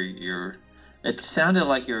sure it sounded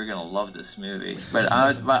like you were gonna love this movie, but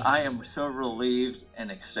I am so relieved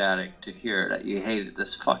and ecstatic to hear that you hated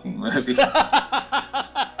this fucking movie.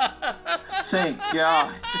 Thank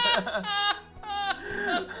God.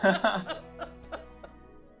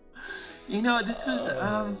 You know, this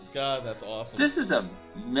was God, that's awesome. This is a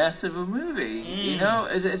mess of a movie. You know,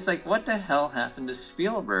 it's like, what the hell happened to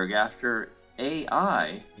Spielberg after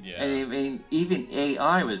AI? Yeah. And I mean, even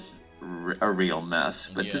AI was a real mess,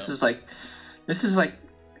 but this is like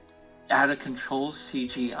out of control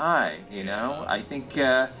CGI. You know, I think.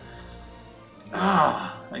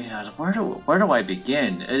 Where do I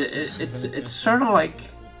begin? It's sort of like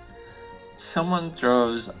someone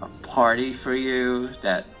throws a party for you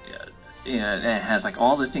that and it has like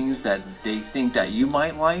all the things that they think that you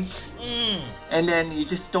might like, and then you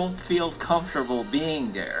just don't feel comfortable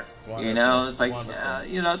being there. Wonderful. You know, it's like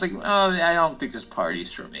it's like, oh, I don't think this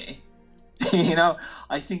party's for me. You know,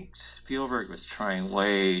 I think Spielberg was trying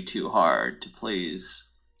way too hard to please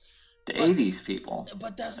the 80s people.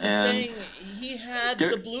 But that's the thing. He had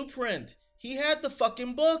the blueprint. He had the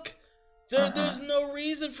fucking book. There's no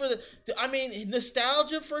reason for I mean,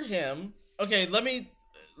 nostalgia for him. Okay, let me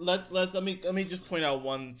just point out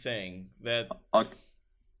one thing that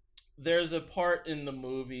there's a part in the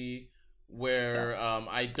movie where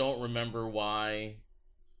I don't remember why,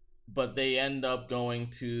 but they end up going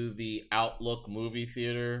to the Outlook movie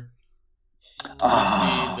theater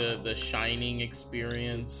to see the Shining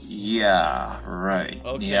experience. Yeah, right.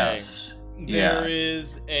 Okay. Yes. There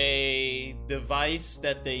is a device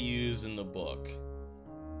that they use in the book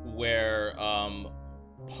where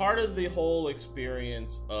part of the whole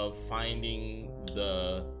experience of finding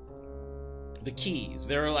the keys.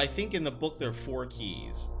 I think in the book there are 4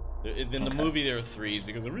 keys. In the movie there are 3s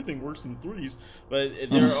because everything works in 3s, but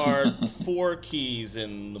there are 4 keys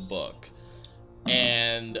in the book.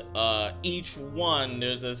 And each one,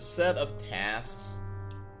 there's a set of tasks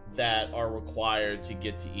that are required to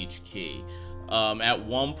get to each key. At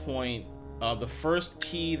one point, the first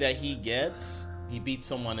key that he gets, he beats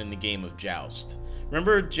someone in the game of Joust.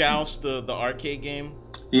 Remember Joust, the arcade game?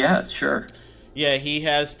 Yeah, sure. Yeah,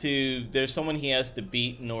 there's someone he has to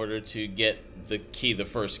beat in order to get the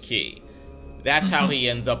first key. That's how he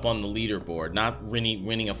ends up on the leaderboard, not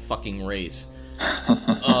winning a fucking race.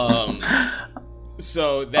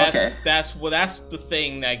 So that's the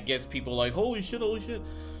thing that gets people like, holy shit.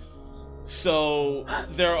 So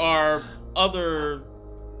there are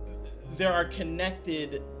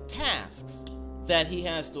connected tasks that he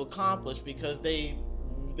has to accomplish because they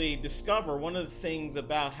discover one of the things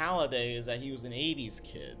about Halliday is that he was an 80s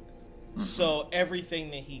kid. So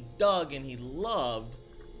everything that he dug and he loved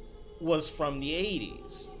was from the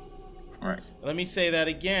 80s. Right. Let me say that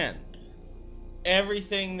again.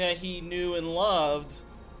 Everything that he knew and loved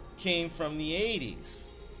came from the 80s.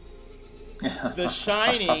 The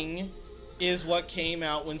Shining is what came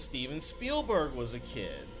out when Steven Spielberg was a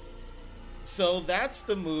kid. So that's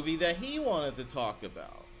the movie that he wanted to talk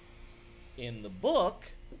about. In the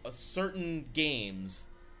book, certain games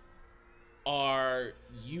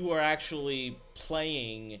you are actually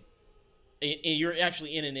playing you're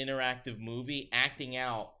actually in an interactive movie, acting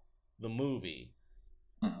out the movie.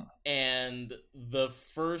 And the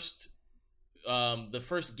first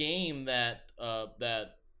game that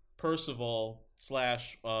Percival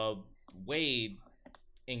 / Wade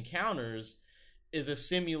encounters is a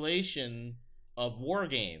simulation of War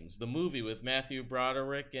Games, the movie with Matthew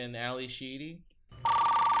Broderick and Ali Sheedy.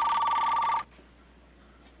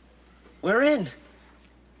 We're in.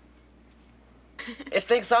 It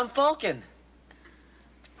thinks I'm Falcon.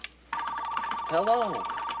 Hello.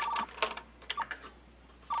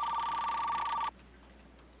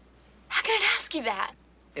 How can it ask you that?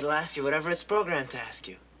 It'll ask you whatever it's programmed to ask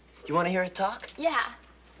you. You want to hear it talk? Yeah.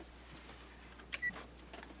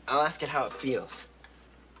 I'll ask it how it feels.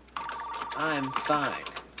 I'm fine.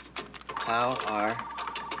 How are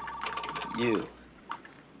you?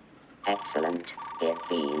 Excellent. It's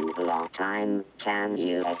been a long time. Can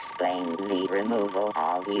you explain the removal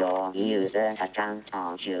of your user account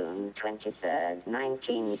on June 23rd,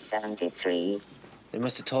 1973? They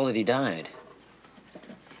must have told it he died.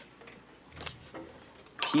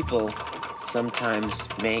 People sometimes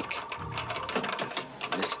make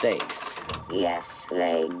mistakes. Yes,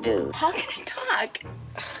 they do. How can it talk?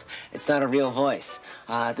 It's not a real voice.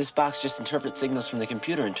 This box just interprets signals from the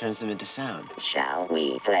computer and turns them into sound. Shall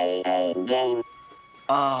we play a game?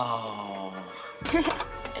 Oh.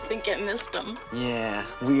 I think I missed him. Yeah,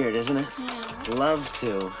 weird, isn't it? Yeah. Love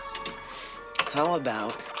to. How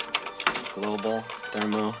about global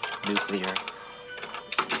thermonuclear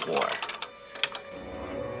war?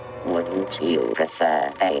 Wouldn't you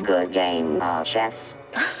prefer a good game of chess?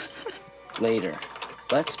 Later,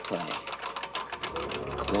 let's play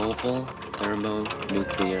global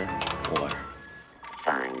thermonuclear war.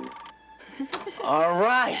 Fine. All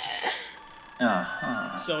right.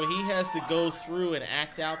 So he has to go through and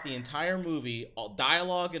act out the entire movie, all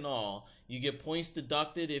dialogue and all. You get points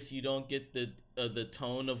deducted if you don't get the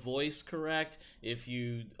tone of voice correct. If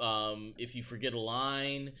you forget a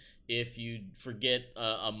line, if you forget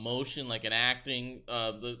a motion like an acting,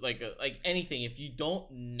 like anything. If you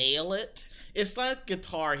don't nail it, it's like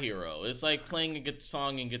Guitar Hero. It's like playing a good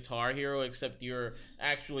song in Guitar Hero, except you're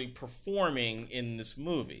actually performing in this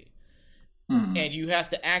movie. And you have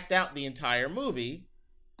to act out the entire movie.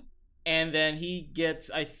 And then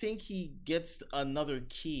I think he gets another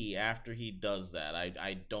key after he does that.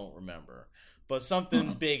 I don't remember. But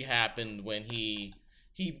something big happened when he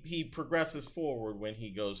progresses forward when he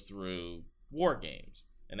goes through War Games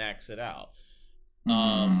and acts it out.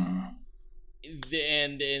 And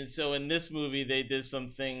so in this movie, they did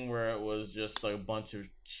something where it was just like a bunch of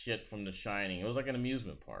shit from The Shining. It was like an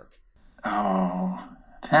amusement park. Oh,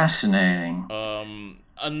 fascinating.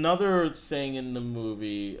 Another thing in the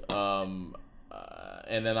movie, and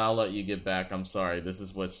then I'll let you get back. I'm sorry. This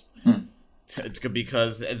is what's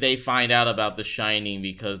because they find out about The Shining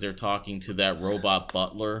because they're talking to that robot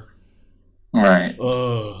butler. Right.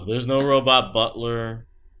 Oh, there's no robot butler.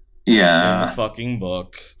 Yeah. In the fucking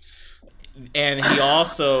book. And he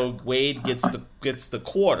also Wade gets the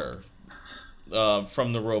quarter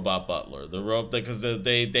from the robot butler. Because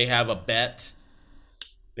they have a bet.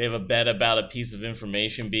 They have a bet about a piece of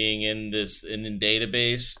information being in the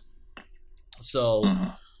database. So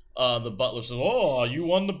the butler says, "Oh, you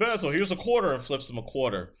won the bet, so here's a quarter," and flips him a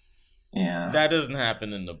quarter. Yeah. That doesn't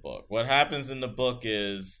happen in the book. What happens in the book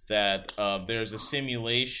is that there's a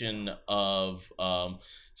simulation of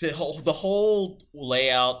the whole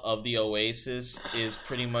layout of the Oasis is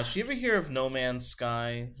pretty much. You ever hear of No Man's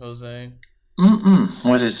Sky, Jose?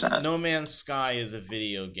 What is that? No Man's Sky is a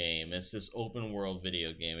video game. It's this open world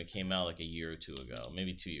video game. It came out like a year or two ago,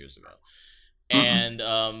 maybe 2 years ago. And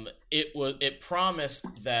it promised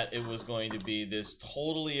that it was going to be this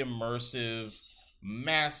totally immersive,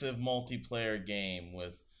 massive multiplayer game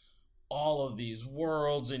with all of these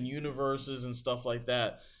worlds and universes and stuff like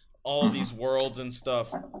that. All of these worlds and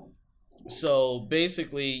stuff. So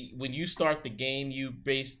basically, when you start the game,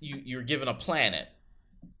 you're given a planet.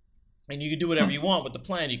 And you can do whatever you want with the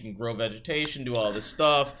planet. You can grow vegetation, do all this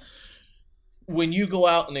stuff. When you go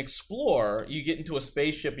out and explore, you get into a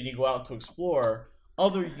spaceship and you go out to explore.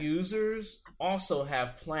 Other users also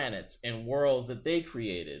have planets and worlds that they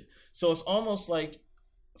created. So it's almost like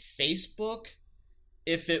Facebook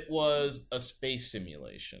if it was a space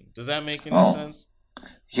simulation. Does that make any sense?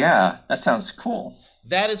 Yeah, that sounds cool.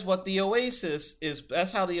 That is what the Oasis is.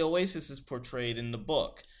 That's how the Oasis is portrayed in the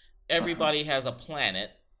book. Everybody has a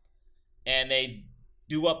planet. And they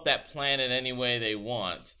do up that planet any way they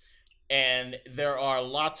want. And there are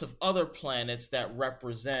lots of other planets that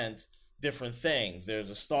represent different things.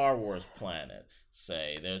 There's a Star Wars planet.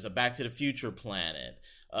 say. There's a Back to the Future planet.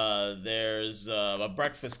 There's a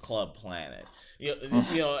Breakfast Club planet. You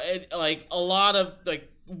know, like a lot of like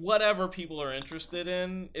whatever people are interested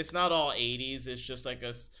in. It's not all 80s. It's just like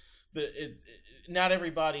not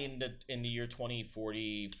everybody in the year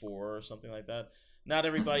 2044 or something like that. Not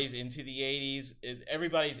everybody's into the 80s.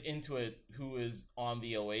 Everybody's into it who is on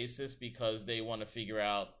the Oasis because they want to figure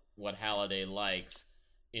out what Halliday likes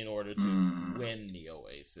in order to win the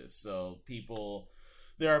Oasis. So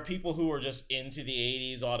there are people who are just into the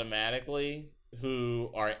 80s automatically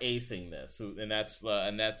who are acing this. And that's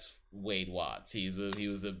Wade Watts. He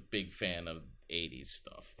was a big fan of 80s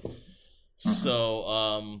stuff.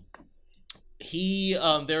 So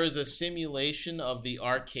there is a simulation of the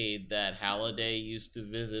arcade that Halliday used to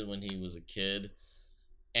visit when he was a kid,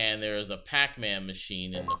 and there is a Pac-Man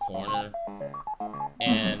machine in the corner,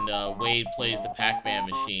 and Wade plays the Pac-Man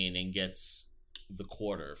machine and gets the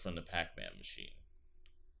quarter from the Pac-Man machine.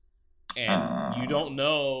 And you don't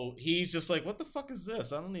know, he's just like, what the fuck is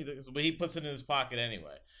this? I don't need this, but he puts it in his pocket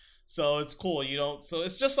anyway. So it's cool. So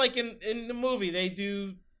it's just like in the movie,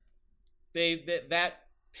 that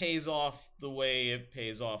pays off the way it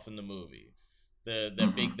pays off in the movie.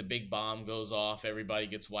 The big bomb goes off, everybody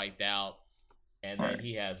gets wiped out, and then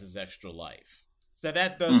he has his extra life. So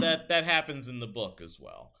that happens in the book as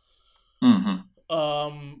well.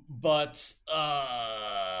 But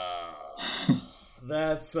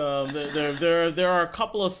that's there are a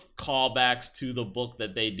couple of callbacks to the book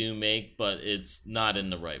that they do make, but it's not in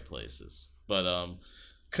the right places. But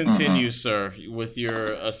continue, sir, with your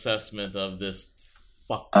assessment of this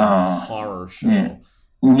fucking horror show.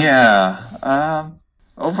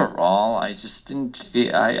 Overall, I just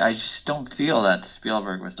don't feel that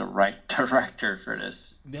Spielberg was the right director for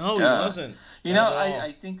this. No, he wasn't.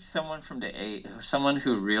 I think someone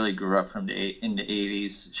who really grew up in the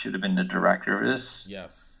 80s should have been the director of this.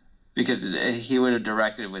 Yes. Because he would have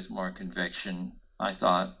directed with more conviction, I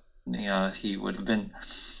thought. He would have been...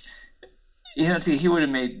 he would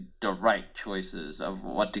have made the right choices of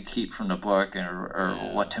what to keep from the book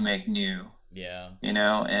or what to make new. Yeah. And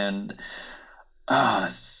I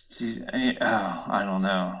don't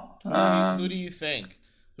know. Who do you think?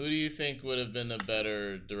 Who do you think would have been a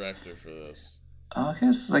better director for this? I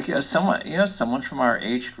guess someone from our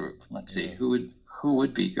age group. Let's see, who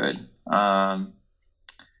would be good. I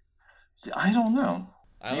don't know.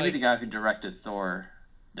 Maybe the guy who directed Thor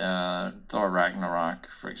Ragnarok,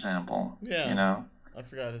 for example. Yeah. I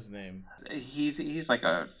forgot his name. He's like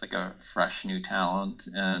a fresh new talent,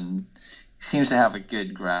 and he seems to have a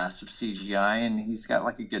good grasp of CGI, and he's got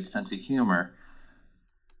like a good sense of humor.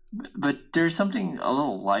 But there's something a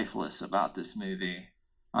little lifeless about this movie,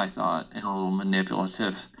 I thought, and a little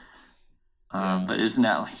manipulative. But isn't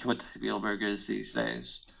that like what Spielberg is these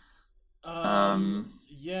days? How did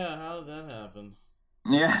that happen?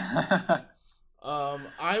 Yeah.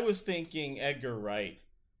 I was thinking Edgar Wright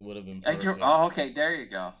would have been perfect. Okay, there you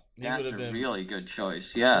go. That's a really good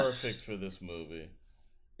choice. Yes. Perfect for this movie.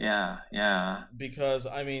 Yeah. Because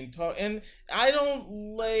I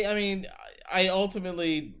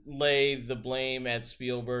ultimately lay the blame at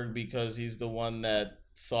Spielberg because he's the one that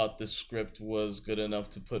thought the script was good enough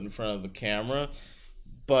to put in front of the camera.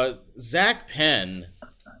 But Zach Penn,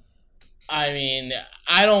 I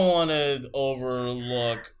don't want to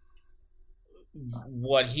overlook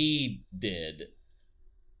what he did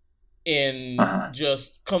in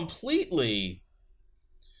just completely...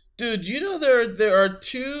 Dude, there are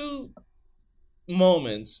two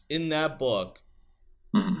moments in that book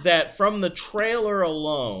that from the trailer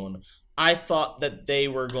alone, I thought that they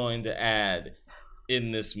were going to add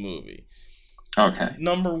in this movie. Okay.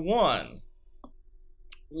 Number one,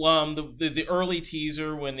 the early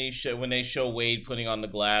teaser when they show Wade putting on the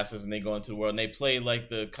glasses and they go into the world and they play like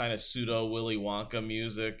the kind of pseudo Willy Wonka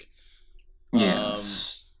music.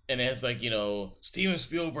 Yes. And it's like, Steven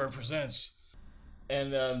Spielberg presents.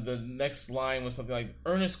 And the next line was something like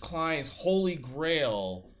Ernest Cline's Holy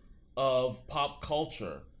Grail of pop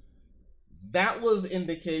culture. That was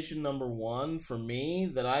indication number one for me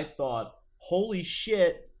that I thought, holy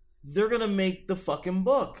shit, they're going to make the fucking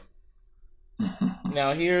book.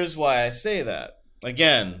 Now, here's why I say that.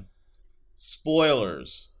 Again,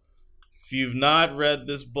 spoilers. If you've not read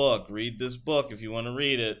this book, read this book if you want to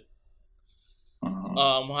read it. When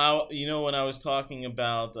I was talking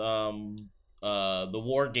about the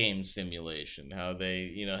war game simulation, how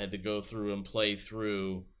they had to go through and play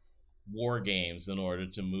through war games in order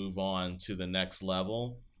to move on to the next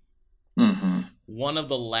level. One of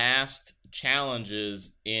the last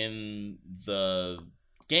challenges in the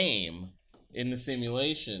game, in the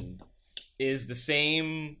simulation, is the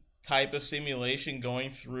same type of simulation going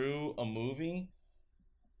through a movie,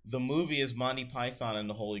 the movie is Monty Python and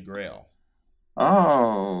the Holy Grail.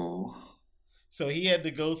 Oh. So he had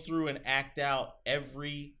to go through and act out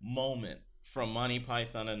every moment from Monty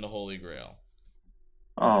Python and the Holy Grail.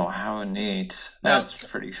 Oh, how neat. That's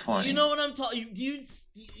pretty funny. You know what I'm talking... Do you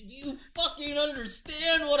fucking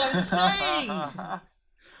understand what I'm saying?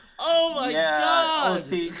 Oh my God! Oh,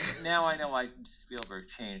 see, now I know why Spielberg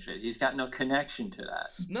changed it. He's got no connection to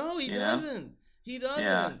that. No, he doesn't. He doesn't.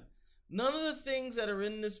 Yeah. None of the things that are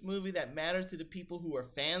in this movie that matter to the people who are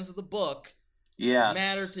fans of the book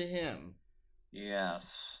matter to him.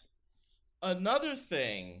 Yes. Another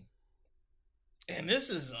thing, and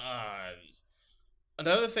this is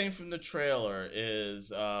another thing from the trailer is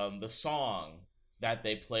the song that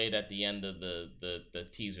they played at the end of the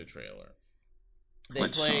teaser trailer. They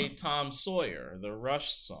played Tom Sawyer, the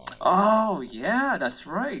Rush song. Oh, yeah, that's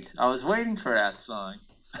right. I was waiting for that song.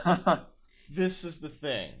 This is the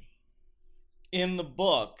thing. In the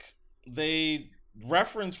book, they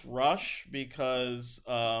reference Rush because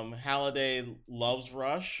Halliday loves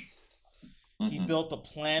Rush. He built a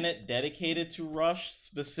planet dedicated to Rush,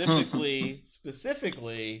 specifically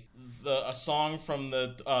a song from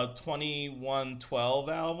the 2112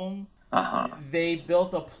 album. They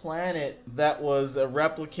built a planet that was a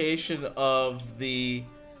replication of the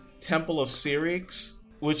Temple of Syrinx,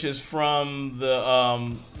 which is from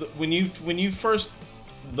the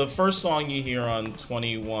first song you hear on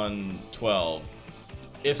 2112.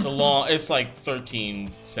 It's like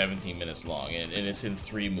 13, 17 minutes long, and it's in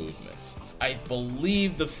 3 movements. I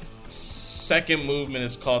believe the second movement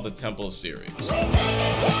is called the Temple of Syrinx.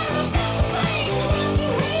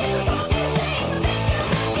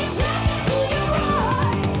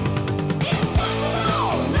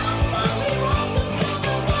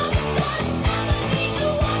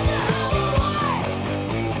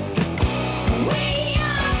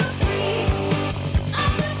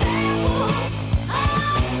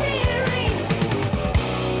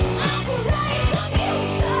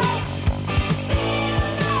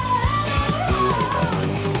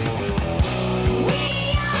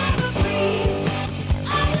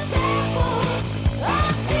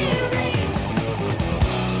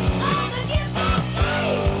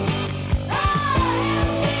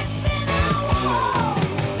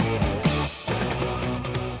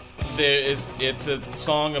 It's a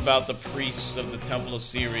song about the priests of the Temple of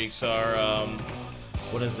Syrinx. Our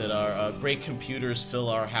great computers fill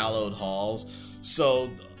our hallowed halls. So,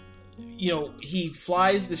 he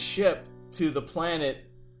flies the ship to the planet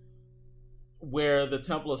where the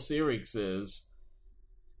Temple of Syrinx is,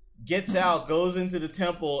 gets out, goes into the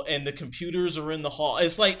temple, and the computers are in the hall.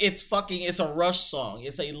 It's a Rush song.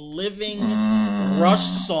 It's a living Rush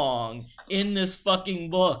song in this fucking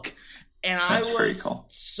book. And I was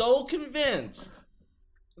so convinced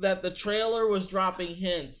that the trailer was dropping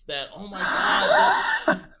hints that, oh my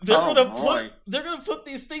God, they're gonna put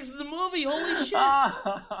these things in the movie. Holy shit!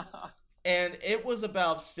 And there was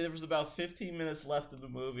about 15 minutes left of the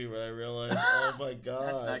movie where I realized, oh my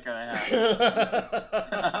God, that's not gonna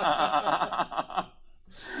happen.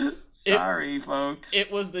 Sorry, folks.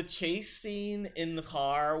 It was the chase scene in the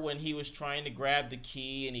car when he was trying to grab the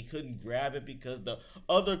key and he couldn't grab it because the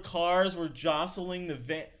other cars were jostling the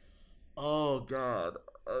van. Oh, God.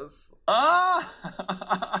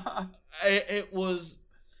 It was...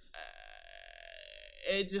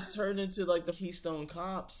 It just turned into like the Keystone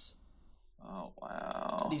Cops. Oh,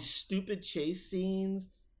 wow. These stupid chase scenes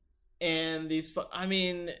and these...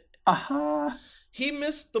 He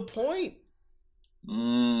missed the point.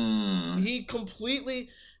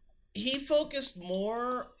 He focused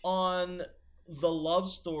more on the love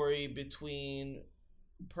story between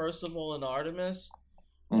Percival and Artemis,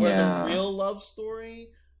 where the real love story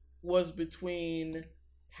was between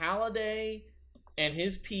Halliday and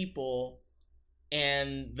his people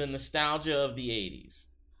and the nostalgia of the 80s.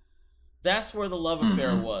 That's where the love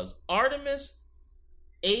affair was. Artemis,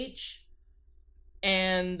 H,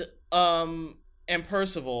 and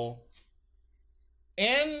Percival,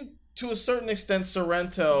 and to a certain extent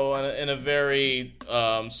Sorrento in a very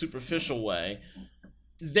superficial way,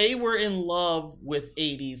 they were in love with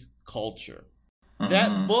 80s culture.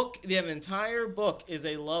 That book, that entire book, is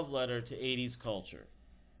a love letter to 80s culture.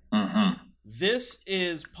 This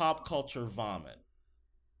is pop culture vomit.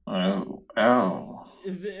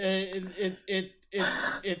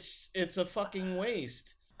 It's a fucking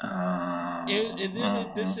waste.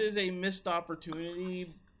 This is a missed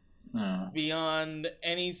opportunity beyond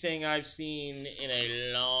anything I've seen in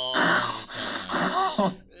a long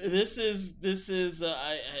time. This is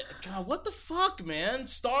God, what the fuck, man?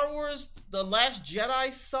 Star Wars The Last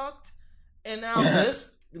Jedi sucked, and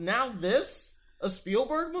now this a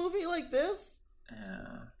Spielberg movie like this?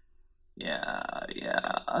 Yeah.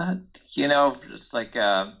 Just like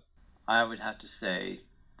I would have to say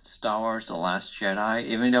Star Wars The Last Jedi,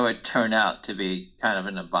 even though it turned out to be kind of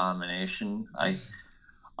an abomination,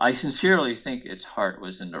 I sincerely think its heart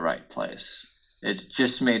was in the right place. It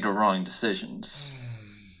just made the wrong decisions.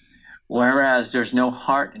 Whereas there's no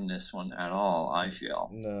heart in this one at all, I feel.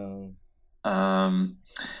 No.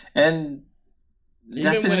 And that's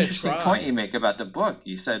Even an when it interesting tried. point you make about the book.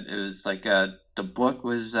 You said it was like the book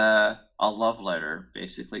was a love letter,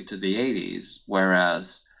 basically, to the 80s,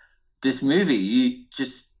 whereas this movie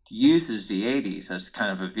just uses the 80s as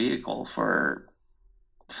kind of a vehicle for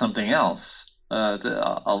something else.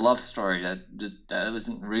 A love story that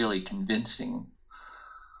wasn't really convincing.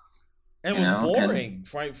 It was boring.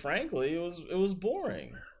 Frankly, it was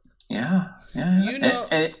boring. Yeah. You know,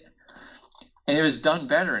 and it was done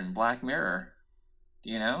better in Black Mirror.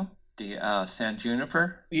 The San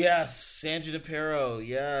Junipero. Yes, San Junipero.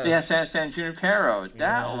 Yes. Yeah, San Junipero.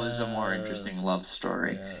 That was a more interesting love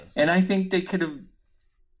story, and I think they could have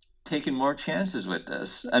taken more chances with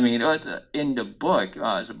this. I mean, in the book,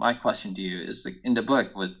 my question to you is, like, in the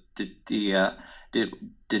book, did the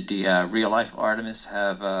real life Artemis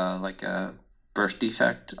have like a birth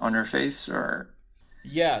defect on her face, or?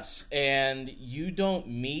 Yes, and you don't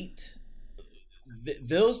meet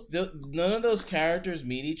none of those characters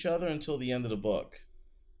meet each other until the end of the book.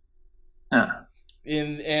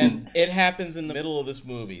 It happens in the middle of this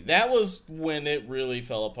movie. That was when it really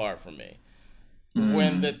fell apart for me.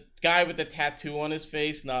 When the guy with the tattoo on his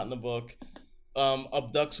face, not in the book,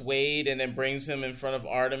 abducts Wade and then brings him in front of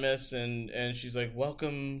Artemis, and she's like,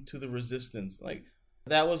 "Welcome to the Resistance." Like,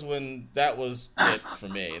 that was it for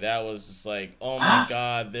me. That was just like, oh my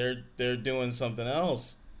God, they're doing something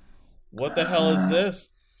else. What the hell is this?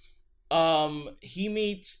 He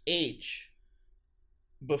meets H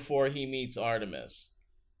before he meets Artemis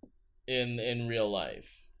in real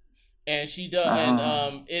life. And she does,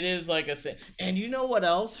 and it is like a thing. And you know what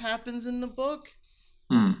else happens in the book?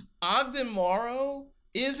 Ogden Morrow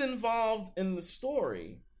is involved in the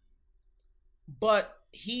story, but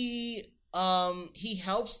he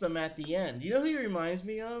helps them at the end. You know who he reminds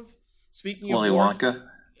me of? Speaking of Willy Wonka?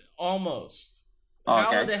 Almost.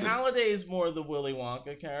 Okay. Halliday is more the Willy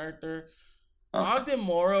Wonka character. Okay. Ogden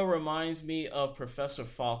Morrow reminds me of Professor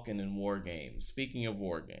Falcon in War Games. Speaking of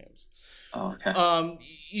War Games. Okay.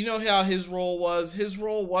 You know how his role was? His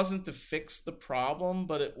role wasn't to fix the problem,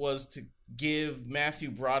 but it was to give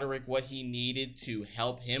Matthew Broderick what he needed to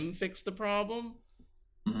help him fix the problem.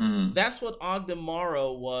 Mm-hmm. That's what Ogden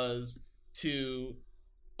Morrow was to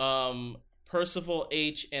Percival,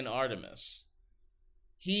 H, and Artemis.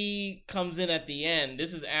 He comes in at the end.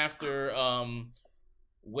 This is after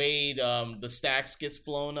Wade, the stacks gets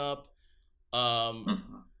blown up.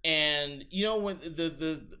 And you know, when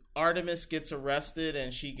the Artemis gets arrested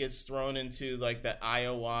and she gets thrown into like the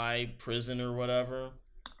IOI prison or whatever.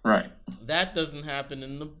 Right. That doesn't happen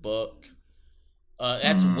in the book.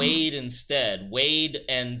 That's Wade instead. Wade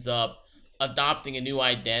ends up adopting a new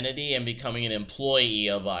identity and becoming an employee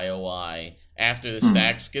of IOI after the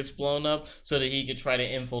stacks gets blown up, so that he could try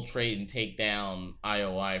to infiltrate and take down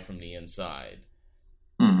IOI from the inside.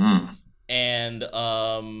 And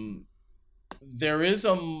there is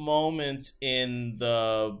a moment in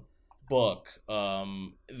the book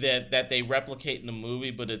that they replicate in the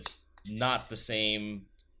movie, but it's not the same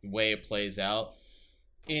way it plays out.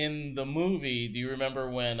 In the movie, do you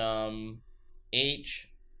remember when H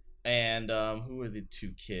and who were the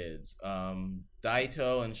two kids?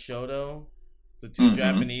 Daito and Shoto, the two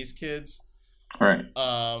Japanese kids. Right.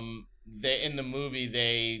 They in the movie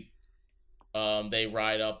they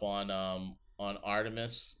ride up on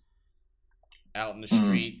Artemis out in the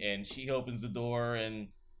street, and she opens the door and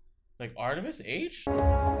like, Artemis, H? Hey,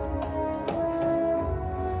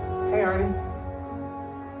 Artie.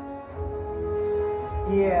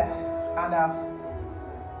 Yeah, I know.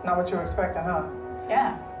 Not what you were expecting, huh?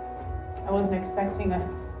 Yeah. I wasn't expecting a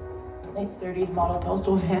late 30s model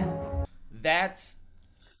postal van. That's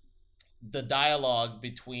the dialogue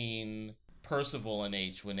between Percival and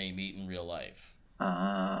H when they meet in real life.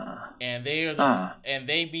 And they are and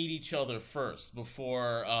they meet each other first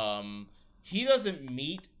before he doesn't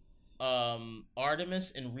meet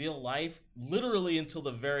Artemis in real life literally until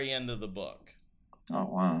the very end of the book. Oh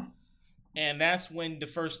wow. And that's when the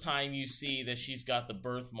first time you see that she's got the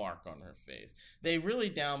birthmark on her face. They really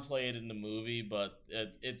downplay it in the movie, but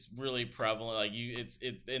it's really prevalent. Like it's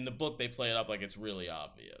in the book they play it up like it's really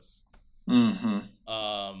obvious. Mm-hmm.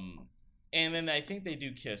 And then I think they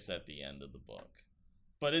do kiss at the end of the book,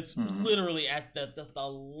 but it's literally at the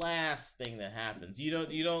last thing that happens.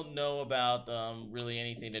 You don't know about really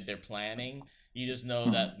anything that they're planning. You just know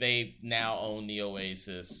that they now own the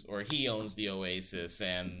Oasis, or he owns the Oasis,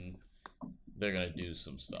 and they're gonna do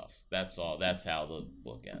some stuff. That's all. That's how the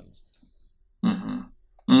book ends.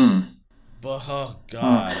 But oh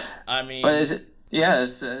god, I mean, but is it? Yeah, it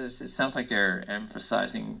sounds like they're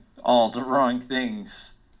emphasizing all the wrong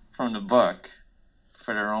things from the book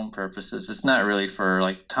for their own purposes. It's not really for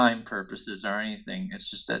like time purposes or anything. It's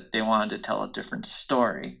just that they wanted to tell a different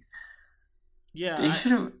story. Yeah. They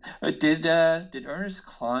should have. Did Ernest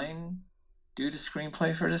Cline do the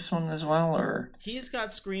screenplay for this one as well, or he's got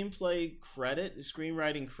screenwriting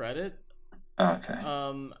credit. Okay.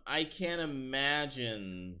 I can't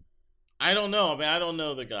imagine. I don't know. I mean, I don't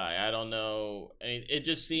know the guy. I don't know. It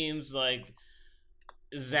just seems like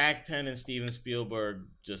Zach Penn and Steven Spielberg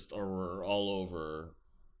just are all over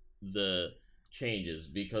the changes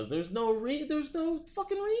because there's no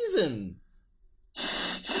fucking reason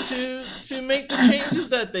to make the changes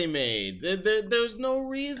that they made. There's no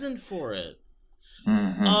reason for it.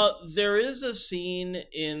 There is a scene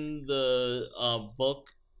in the book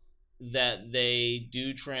that they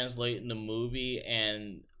do translate in the movie,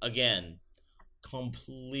 and again,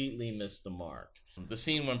 completely missed the mark. The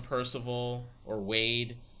scene when Percival or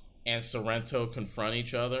Wade and Sorrento confront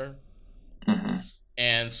each other,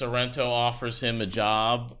 and Sorrento offers him a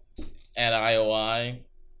job at IOI.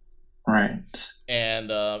 Right. And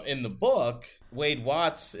in the book, Wade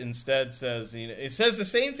Watts instead says, it says the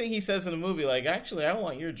same thing he says in the movie, like, actually, I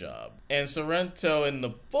want your job. And Sorrento in the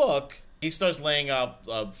book, he starts laying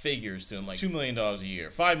out figures to him, like $2 million a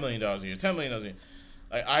year, $5 million a year, $10 million a year.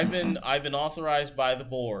 I've been authorized by the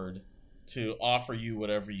board to offer you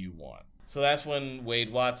whatever you want. So that's when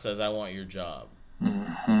Wade Watts says, I want your job.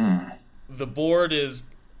 The board is,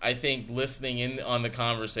 I think, listening in on the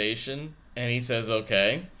conversation, and he says,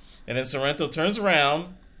 okay. And then Sorrento turns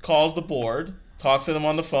around, calls the board, talks to them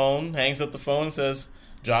on the phone, hangs up the phone, and says,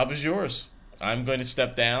 job is yours. I'm going to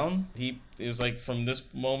step down. It was like, from this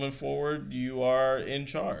moment forward, you are in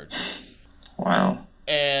charge. Wow.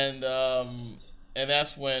 And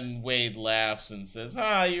that's when Wade laughs and says,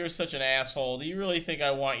 you're such an asshole. Do you really think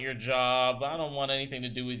I want your job? I don't want anything to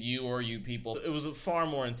do with you or you people. It was a far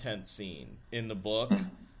more intense scene in the book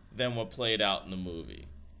than what played out in the movie.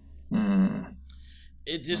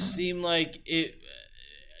 It just seemed like it.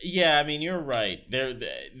 Yeah, I mean, you're right.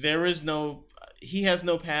 There is no. He has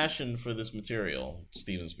no passion for this material,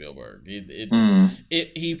 Steven Spielberg.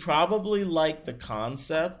 He probably liked the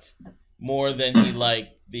concept more than he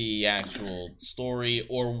liked the actual story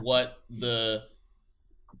or what the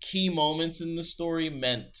key moments in the story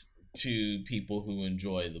meant to people who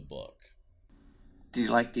enjoy the book. Do you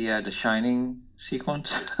like the Shining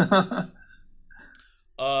sequence?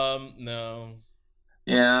 No.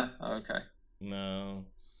 Yeah. Okay. No.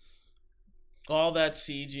 All that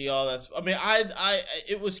CG, all that. I mean,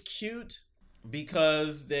 it was cute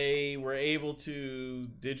because they were able to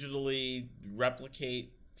digitally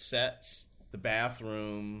replicate sets, the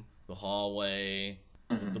bathroom, the hallway,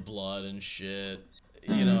 the blood and shit.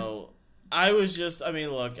 You know,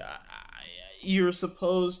 look, you're not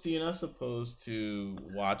supposed to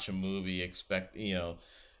watch a movie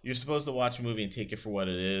you're supposed to watch a movie and take it for what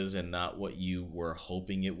it is and not what you were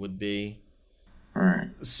hoping it would be. Right.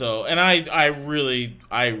 So, and I really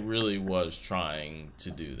was trying to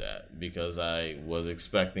do that because I was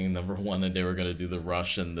expecting, number one, that they were going to do the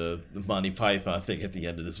Rush and the Monty Python thing at the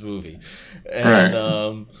end of this movie,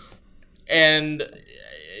 and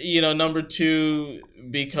number two,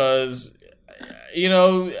 because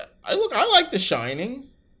I like The Shining,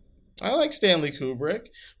 I like Stanley Kubrick,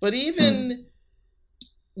 but even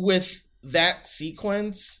with that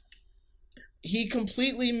sequence, he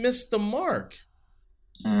completely missed the mark.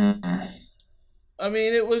 I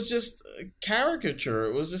mean, it was just a caricature.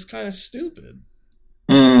 It was just kind of stupid.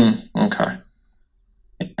 Okay.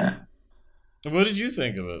 Yeah. What did you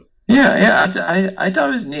think of it? Yeah. I thought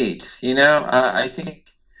it was neat. I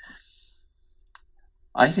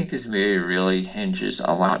think this movie really hinges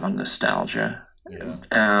a lot on nostalgia.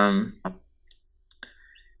 Yeah.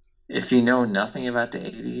 If you know nothing about the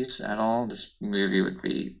 80s at all, this movie would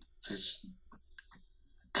be just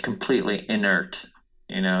completely inert.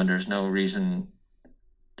 There's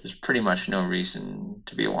pretty much no reason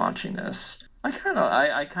to be watching this.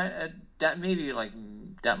 That maybe like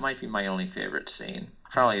that might be my only favorite scene.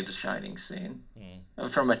 Probably the Shining scene,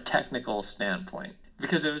 from a technical standpoint,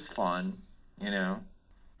 because it was fun, you know.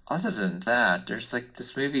 Other than that, there's like,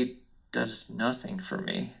 this movie does nothing for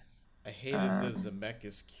me. I hated the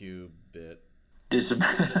Zemeckis Cube bit.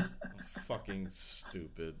 Fucking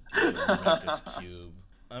stupid Zemeckis Cube.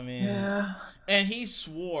 I mean, and he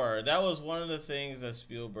swore, that was one of the things that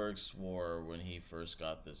Spielberg swore when he first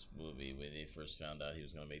got this movie, when he first found out he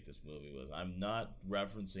was going to make this movie, was, I'm not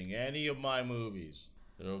referencing any of my movies.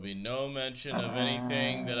 There will be no mention of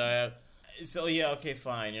anything that I have. So yeah, okay,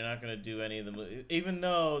 fine. You're not going to do any of the movies, even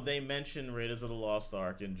though they mentioned Raiders of the Lost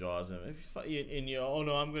Ark and Jaws, and you oh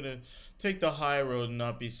no, I'm going to take the high road and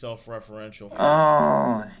not be self-referential.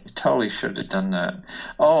 Oh, you totally should have done that.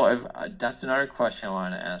 Oh, that's another question I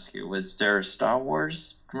want to ask you. Was there a Star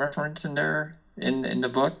Wars reference in there in the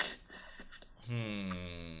book?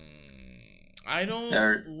 I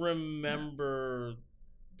don't remember.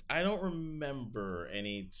 I don't remember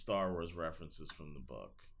any Star Wars references from the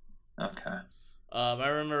book. Okay. I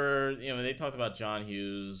remember, they talked about John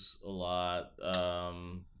Hughes a lot.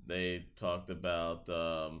 They talked about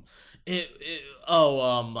like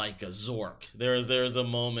a Zork. There's a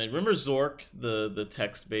moment. Remember Zork, the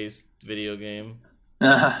text-based video game?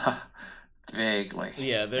 Vaguely.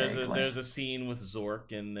 Yeah, there's a scene with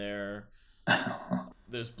Zork in there.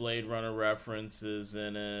 There's Blade Runner references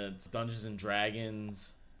in it. Dungeons and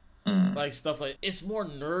Dragons. Like stuff like, it's more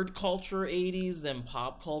nerd culture 80s than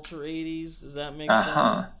pop culture 80s. Does that make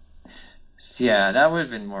sense? Yeah, that would have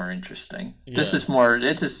been more interesting. Yeah. This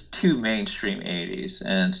is too mainstream 80s,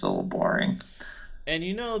 and it's a little boring. And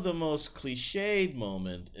the most cliched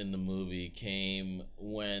moment in the movie came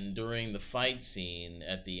when, during the fight scene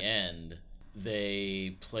at the end,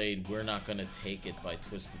 they played "We're Not Gonna Take It" by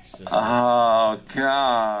Twisted Sister. Oh,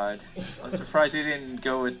 God. I'm surprised they didn't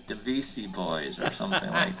go with the Beastie Boys or something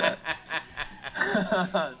like that.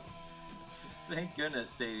 Thank goodness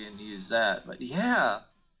they didn't use that. But yeah,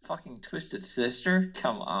 fucking Twisted Sister?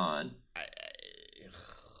 Come on.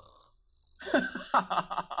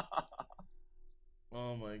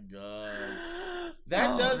 Oh my God.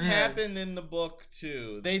 That does happen in the book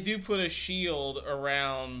too. They do put a shield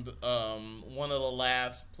around one of the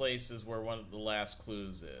last places where one of the last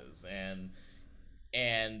clues is,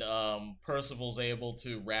 and Percival's able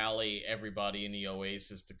to rally everybody in the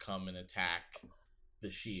Oasis to come and attack the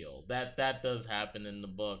shield. That does happen in the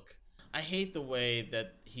book. I hate the way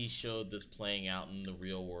that he showed this playing out in the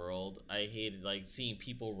real world. I hated seeing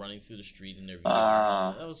people running through the street in their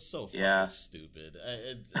VR. That was so fucking stupid.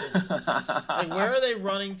 It's like, where are they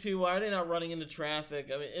running to? Why are they not running into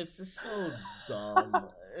traffic? I mean, it's just so dumb.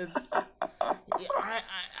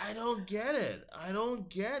 I don't get it. I don't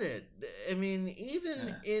get it. I mean,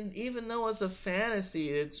 even though it's a fantasy,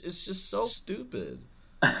 it's just so stupid.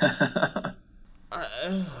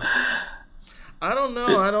 I don't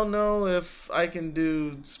know. I don't know if I can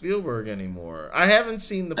do Spielberg anymore. I haven't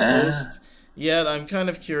seen The Post yet. I'm kind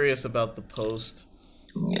of curious about The Post.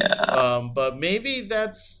 Yeah. But maybe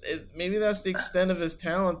that's the extent of his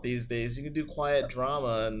talent these days. You can do quiet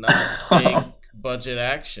drama and not big budget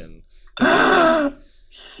action.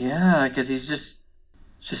 Yeah, because he's just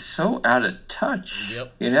so out of touch.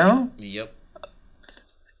 Yep. Yep.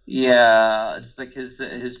 Yeah, it's like his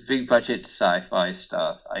big budget sci-fi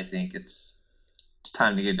stuff. I think it's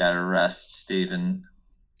time to get that a rest, Steven.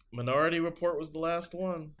 Minority Report was the last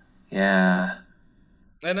one. Yeah.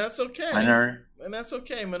 And that's okay.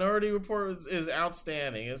 Minority Report is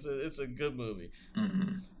outstanding. It's a good movie.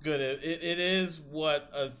 Mm-hmm. Good. It is what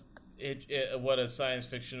a science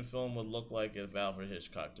fiction film would look like if Alfred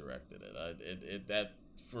Hitchcock directed it. That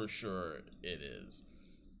for sure it is.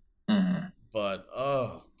 Mm-hmm. But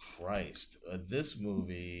oh Christ, this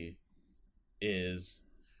movie is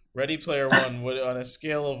Ready Player One. What, on a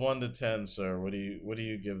scale of 1 to 10, sir? What do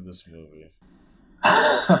you give this movie?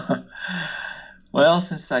 Well,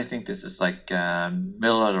 since I think this is like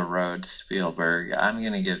middle of the road Spielberg, I'm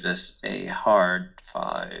gonna give this a hard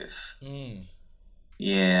 5.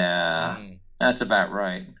 Yeah, that's about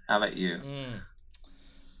right. How about you?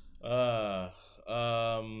 That's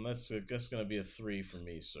gonna be a 3 for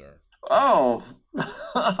me, sir. Oh,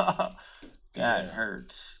 that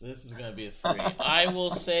hurts. This is gonna be a 3. I will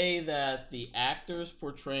say that the actors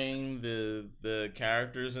portraying the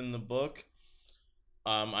characters in the book,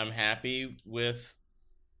 I'm happy with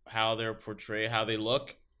how they're portrayed, how they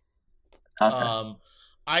look. Okay.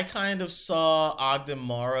 I kind of saw Ogden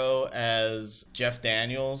Morrow as Jeff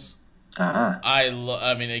Daniels. Uh-huh.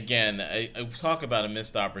 I mean, again, I talk about a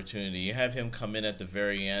missed opportunity. You have him come in at the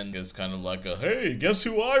very end as kind of like a, hey, guess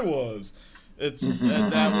who I was? That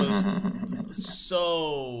was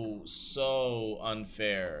so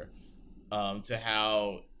unfair to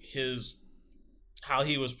how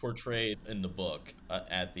he was portrayed in the book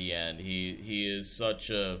at the end. He is such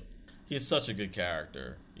a good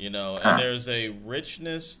character, you know, and there's a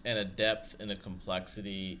richness and a depth and a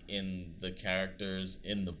complexity in the characters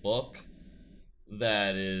in the book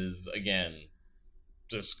that is, again,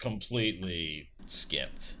 just completely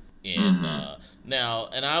skipped in now.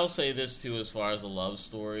 And I'll say this too, as far as the love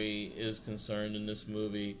story is concerned in this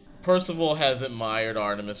movie. Percival has admired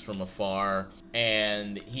Artemis from afar,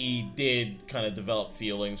 and he did kind of develop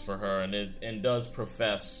feelings for her and does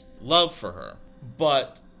profess love for her.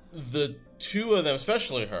 But the two of them,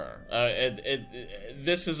 especially her,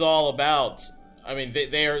 this is all about. I mean,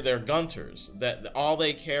 they're Gunters. That all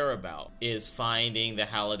they care about is finding the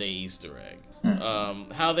Halliday Easter egg.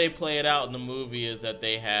 How they play it out in the movie is that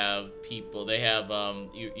they have people. They have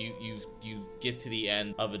you get to the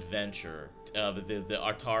end of Adventure, the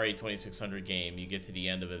Atari 2600 game. You get to the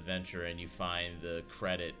end of Adventure and you find the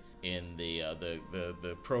credit in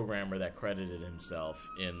the programmer that credited himself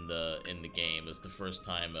in the game. It's the first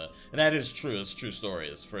time, and that is true. It's a true story.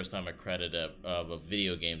 It's the first time a credit of a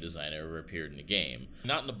video game designer ever appeared in the game.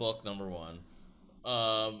 Not in the book, number one.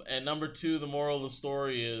 And number two, the moral of the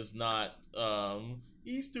story is not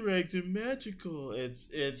Easter eggs are magical. It's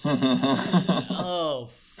oh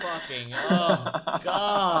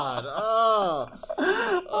God,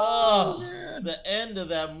 the end of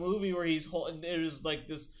that movie where he's holding, there's like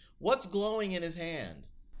this, what's glowing in his hand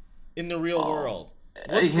in the real world?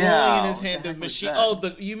 What's glowing in his hand? The machine.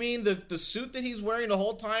 You mean the suit that he's wearing the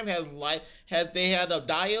whole time has they had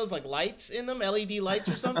diodes, like lights in them, LED lights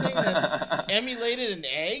or something that emulated an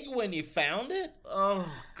egg when you found it? Oh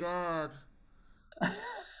God.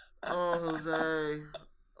 Oh, Jose.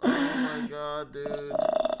 Oh my God,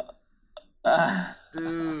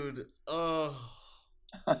 dude. Oh.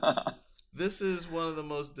 This is one of the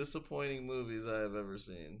most disappointing movies I have ever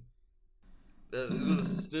seen.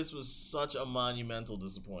 This was such a monumental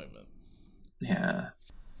disappointment. Yeah.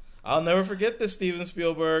 I'll never forget this, Steven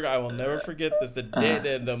Spielberg. I will never forget this.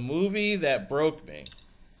 The movie that broke me.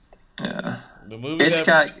 Yeah. The movie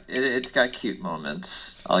it's got cute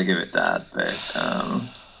moments. I'll give it that. But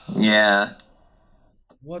yeah.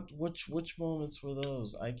 Which moments were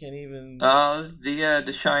those? I can't even.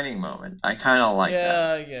 The Shining moment. I kind of like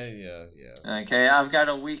that. Yeah. Okay, I've got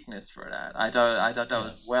a weakness for that. I thought that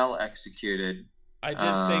was well executed. I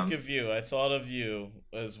did think of you. I thought of you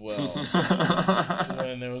as well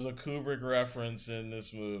when there was a Kubrick reference in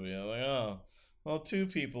this movie. I was like, oh, well, two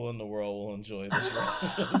people in the world will enjoy this.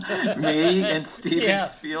 Me and Steven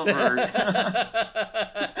Spielberg.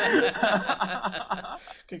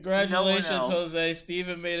 Congratulations, Jose.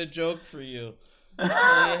 Steven made a joke for you. Are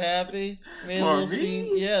you happy? Made a little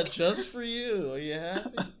scene. Yeah, just for you. Are you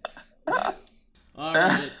happy? All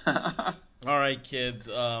right, kids.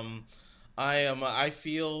 I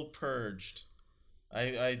feel purged.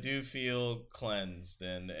 I do feel cleansed,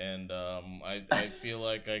 and I feel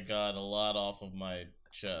like I got a lot off of my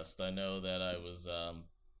chest. I know that I was.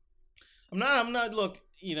 I'm not. Look,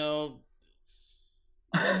 you know.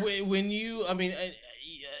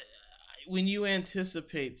 When you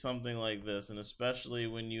anticipate something like this, and especially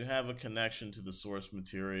when you have a connection to the source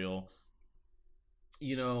material,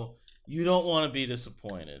 you know, you don't want to be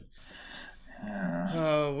disappointed.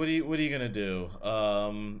 What are you gonna do?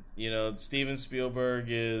 You know, Steven Spielberg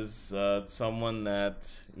is someone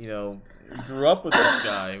that, you know, we grew up with this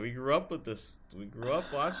guy. We grew up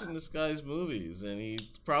watching this guy's movies, and he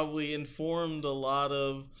probably informed a lot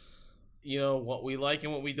of, you know, what we like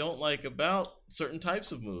and what we don't like about certain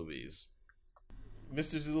types of movies.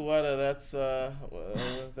 Mr. Zulueta,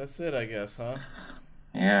 that's it, I guess, huh?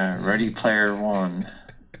 Yeah, Ready Player One.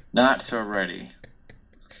 Not so ready.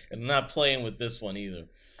 And I'm not playing with this one either.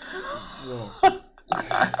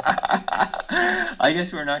 I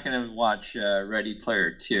guess we're not going to watch Ready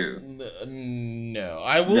Player 2. No.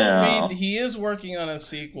 I will read. He is working on a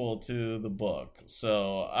sequel to the book,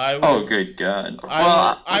 so I will. Oh, good God.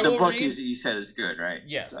 The book you said is good, right?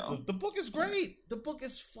 Yes, so. The book is great. The book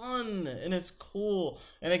is fun, and it's cool.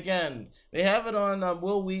 And again, they have it on,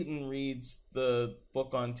 Will Wheaton reads the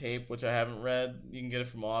book on tape, which I haven't read. You can get it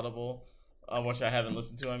from Audible. Which I haven't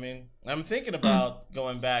listened to, I'm thinking about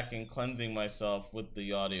going back and cleansing myself with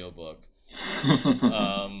the audiobook.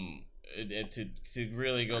 To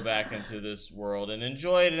really go back into this world and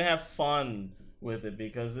enjoy it and have fun with it,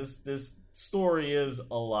 because this story is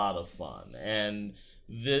a lot of fun. And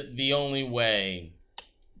the only way,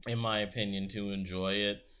 in my opinion, to enjoy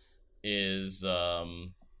it is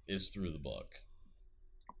through the book.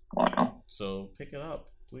 Wow. So pick it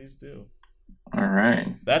up. Please do. All right.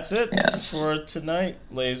 That's it Yes. for tonight,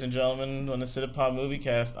 ladies and gentlemen, on the Cinepod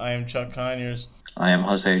Moviecast. I am Chuck Conyers. I am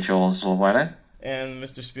Jose Joel Zulueta. And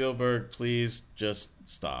Mr. Spielberg, please just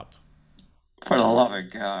stop. For the love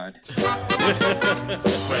of God. We're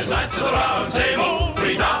knights of the round table.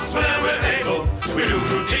 We dance whenever we're able. We do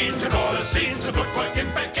routines, record scenes, to footwork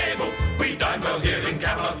impeccable. We dine well here in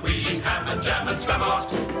Camelot. We eat ham and jam and spam a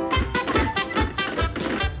lot.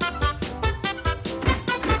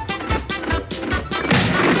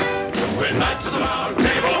 We're knights of the round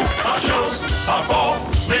table. Our shows are for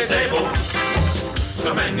mid-table.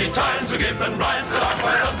 So many times we give them rhymes that are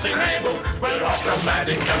quite unsingable. We're opera mad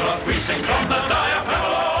in Camelot. We sing from the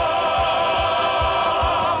diaphragm.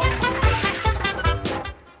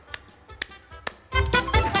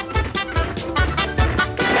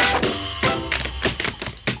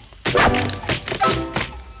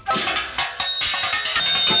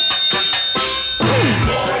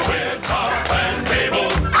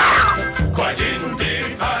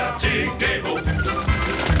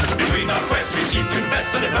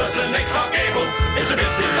 It's a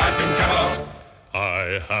busy life in Camelot.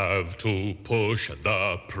 I have to push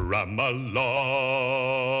the Pramalot.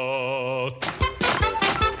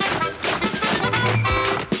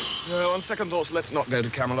 On second thoughts, let's not go to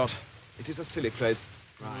Camelot. It is a silly place.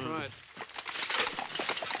 Right.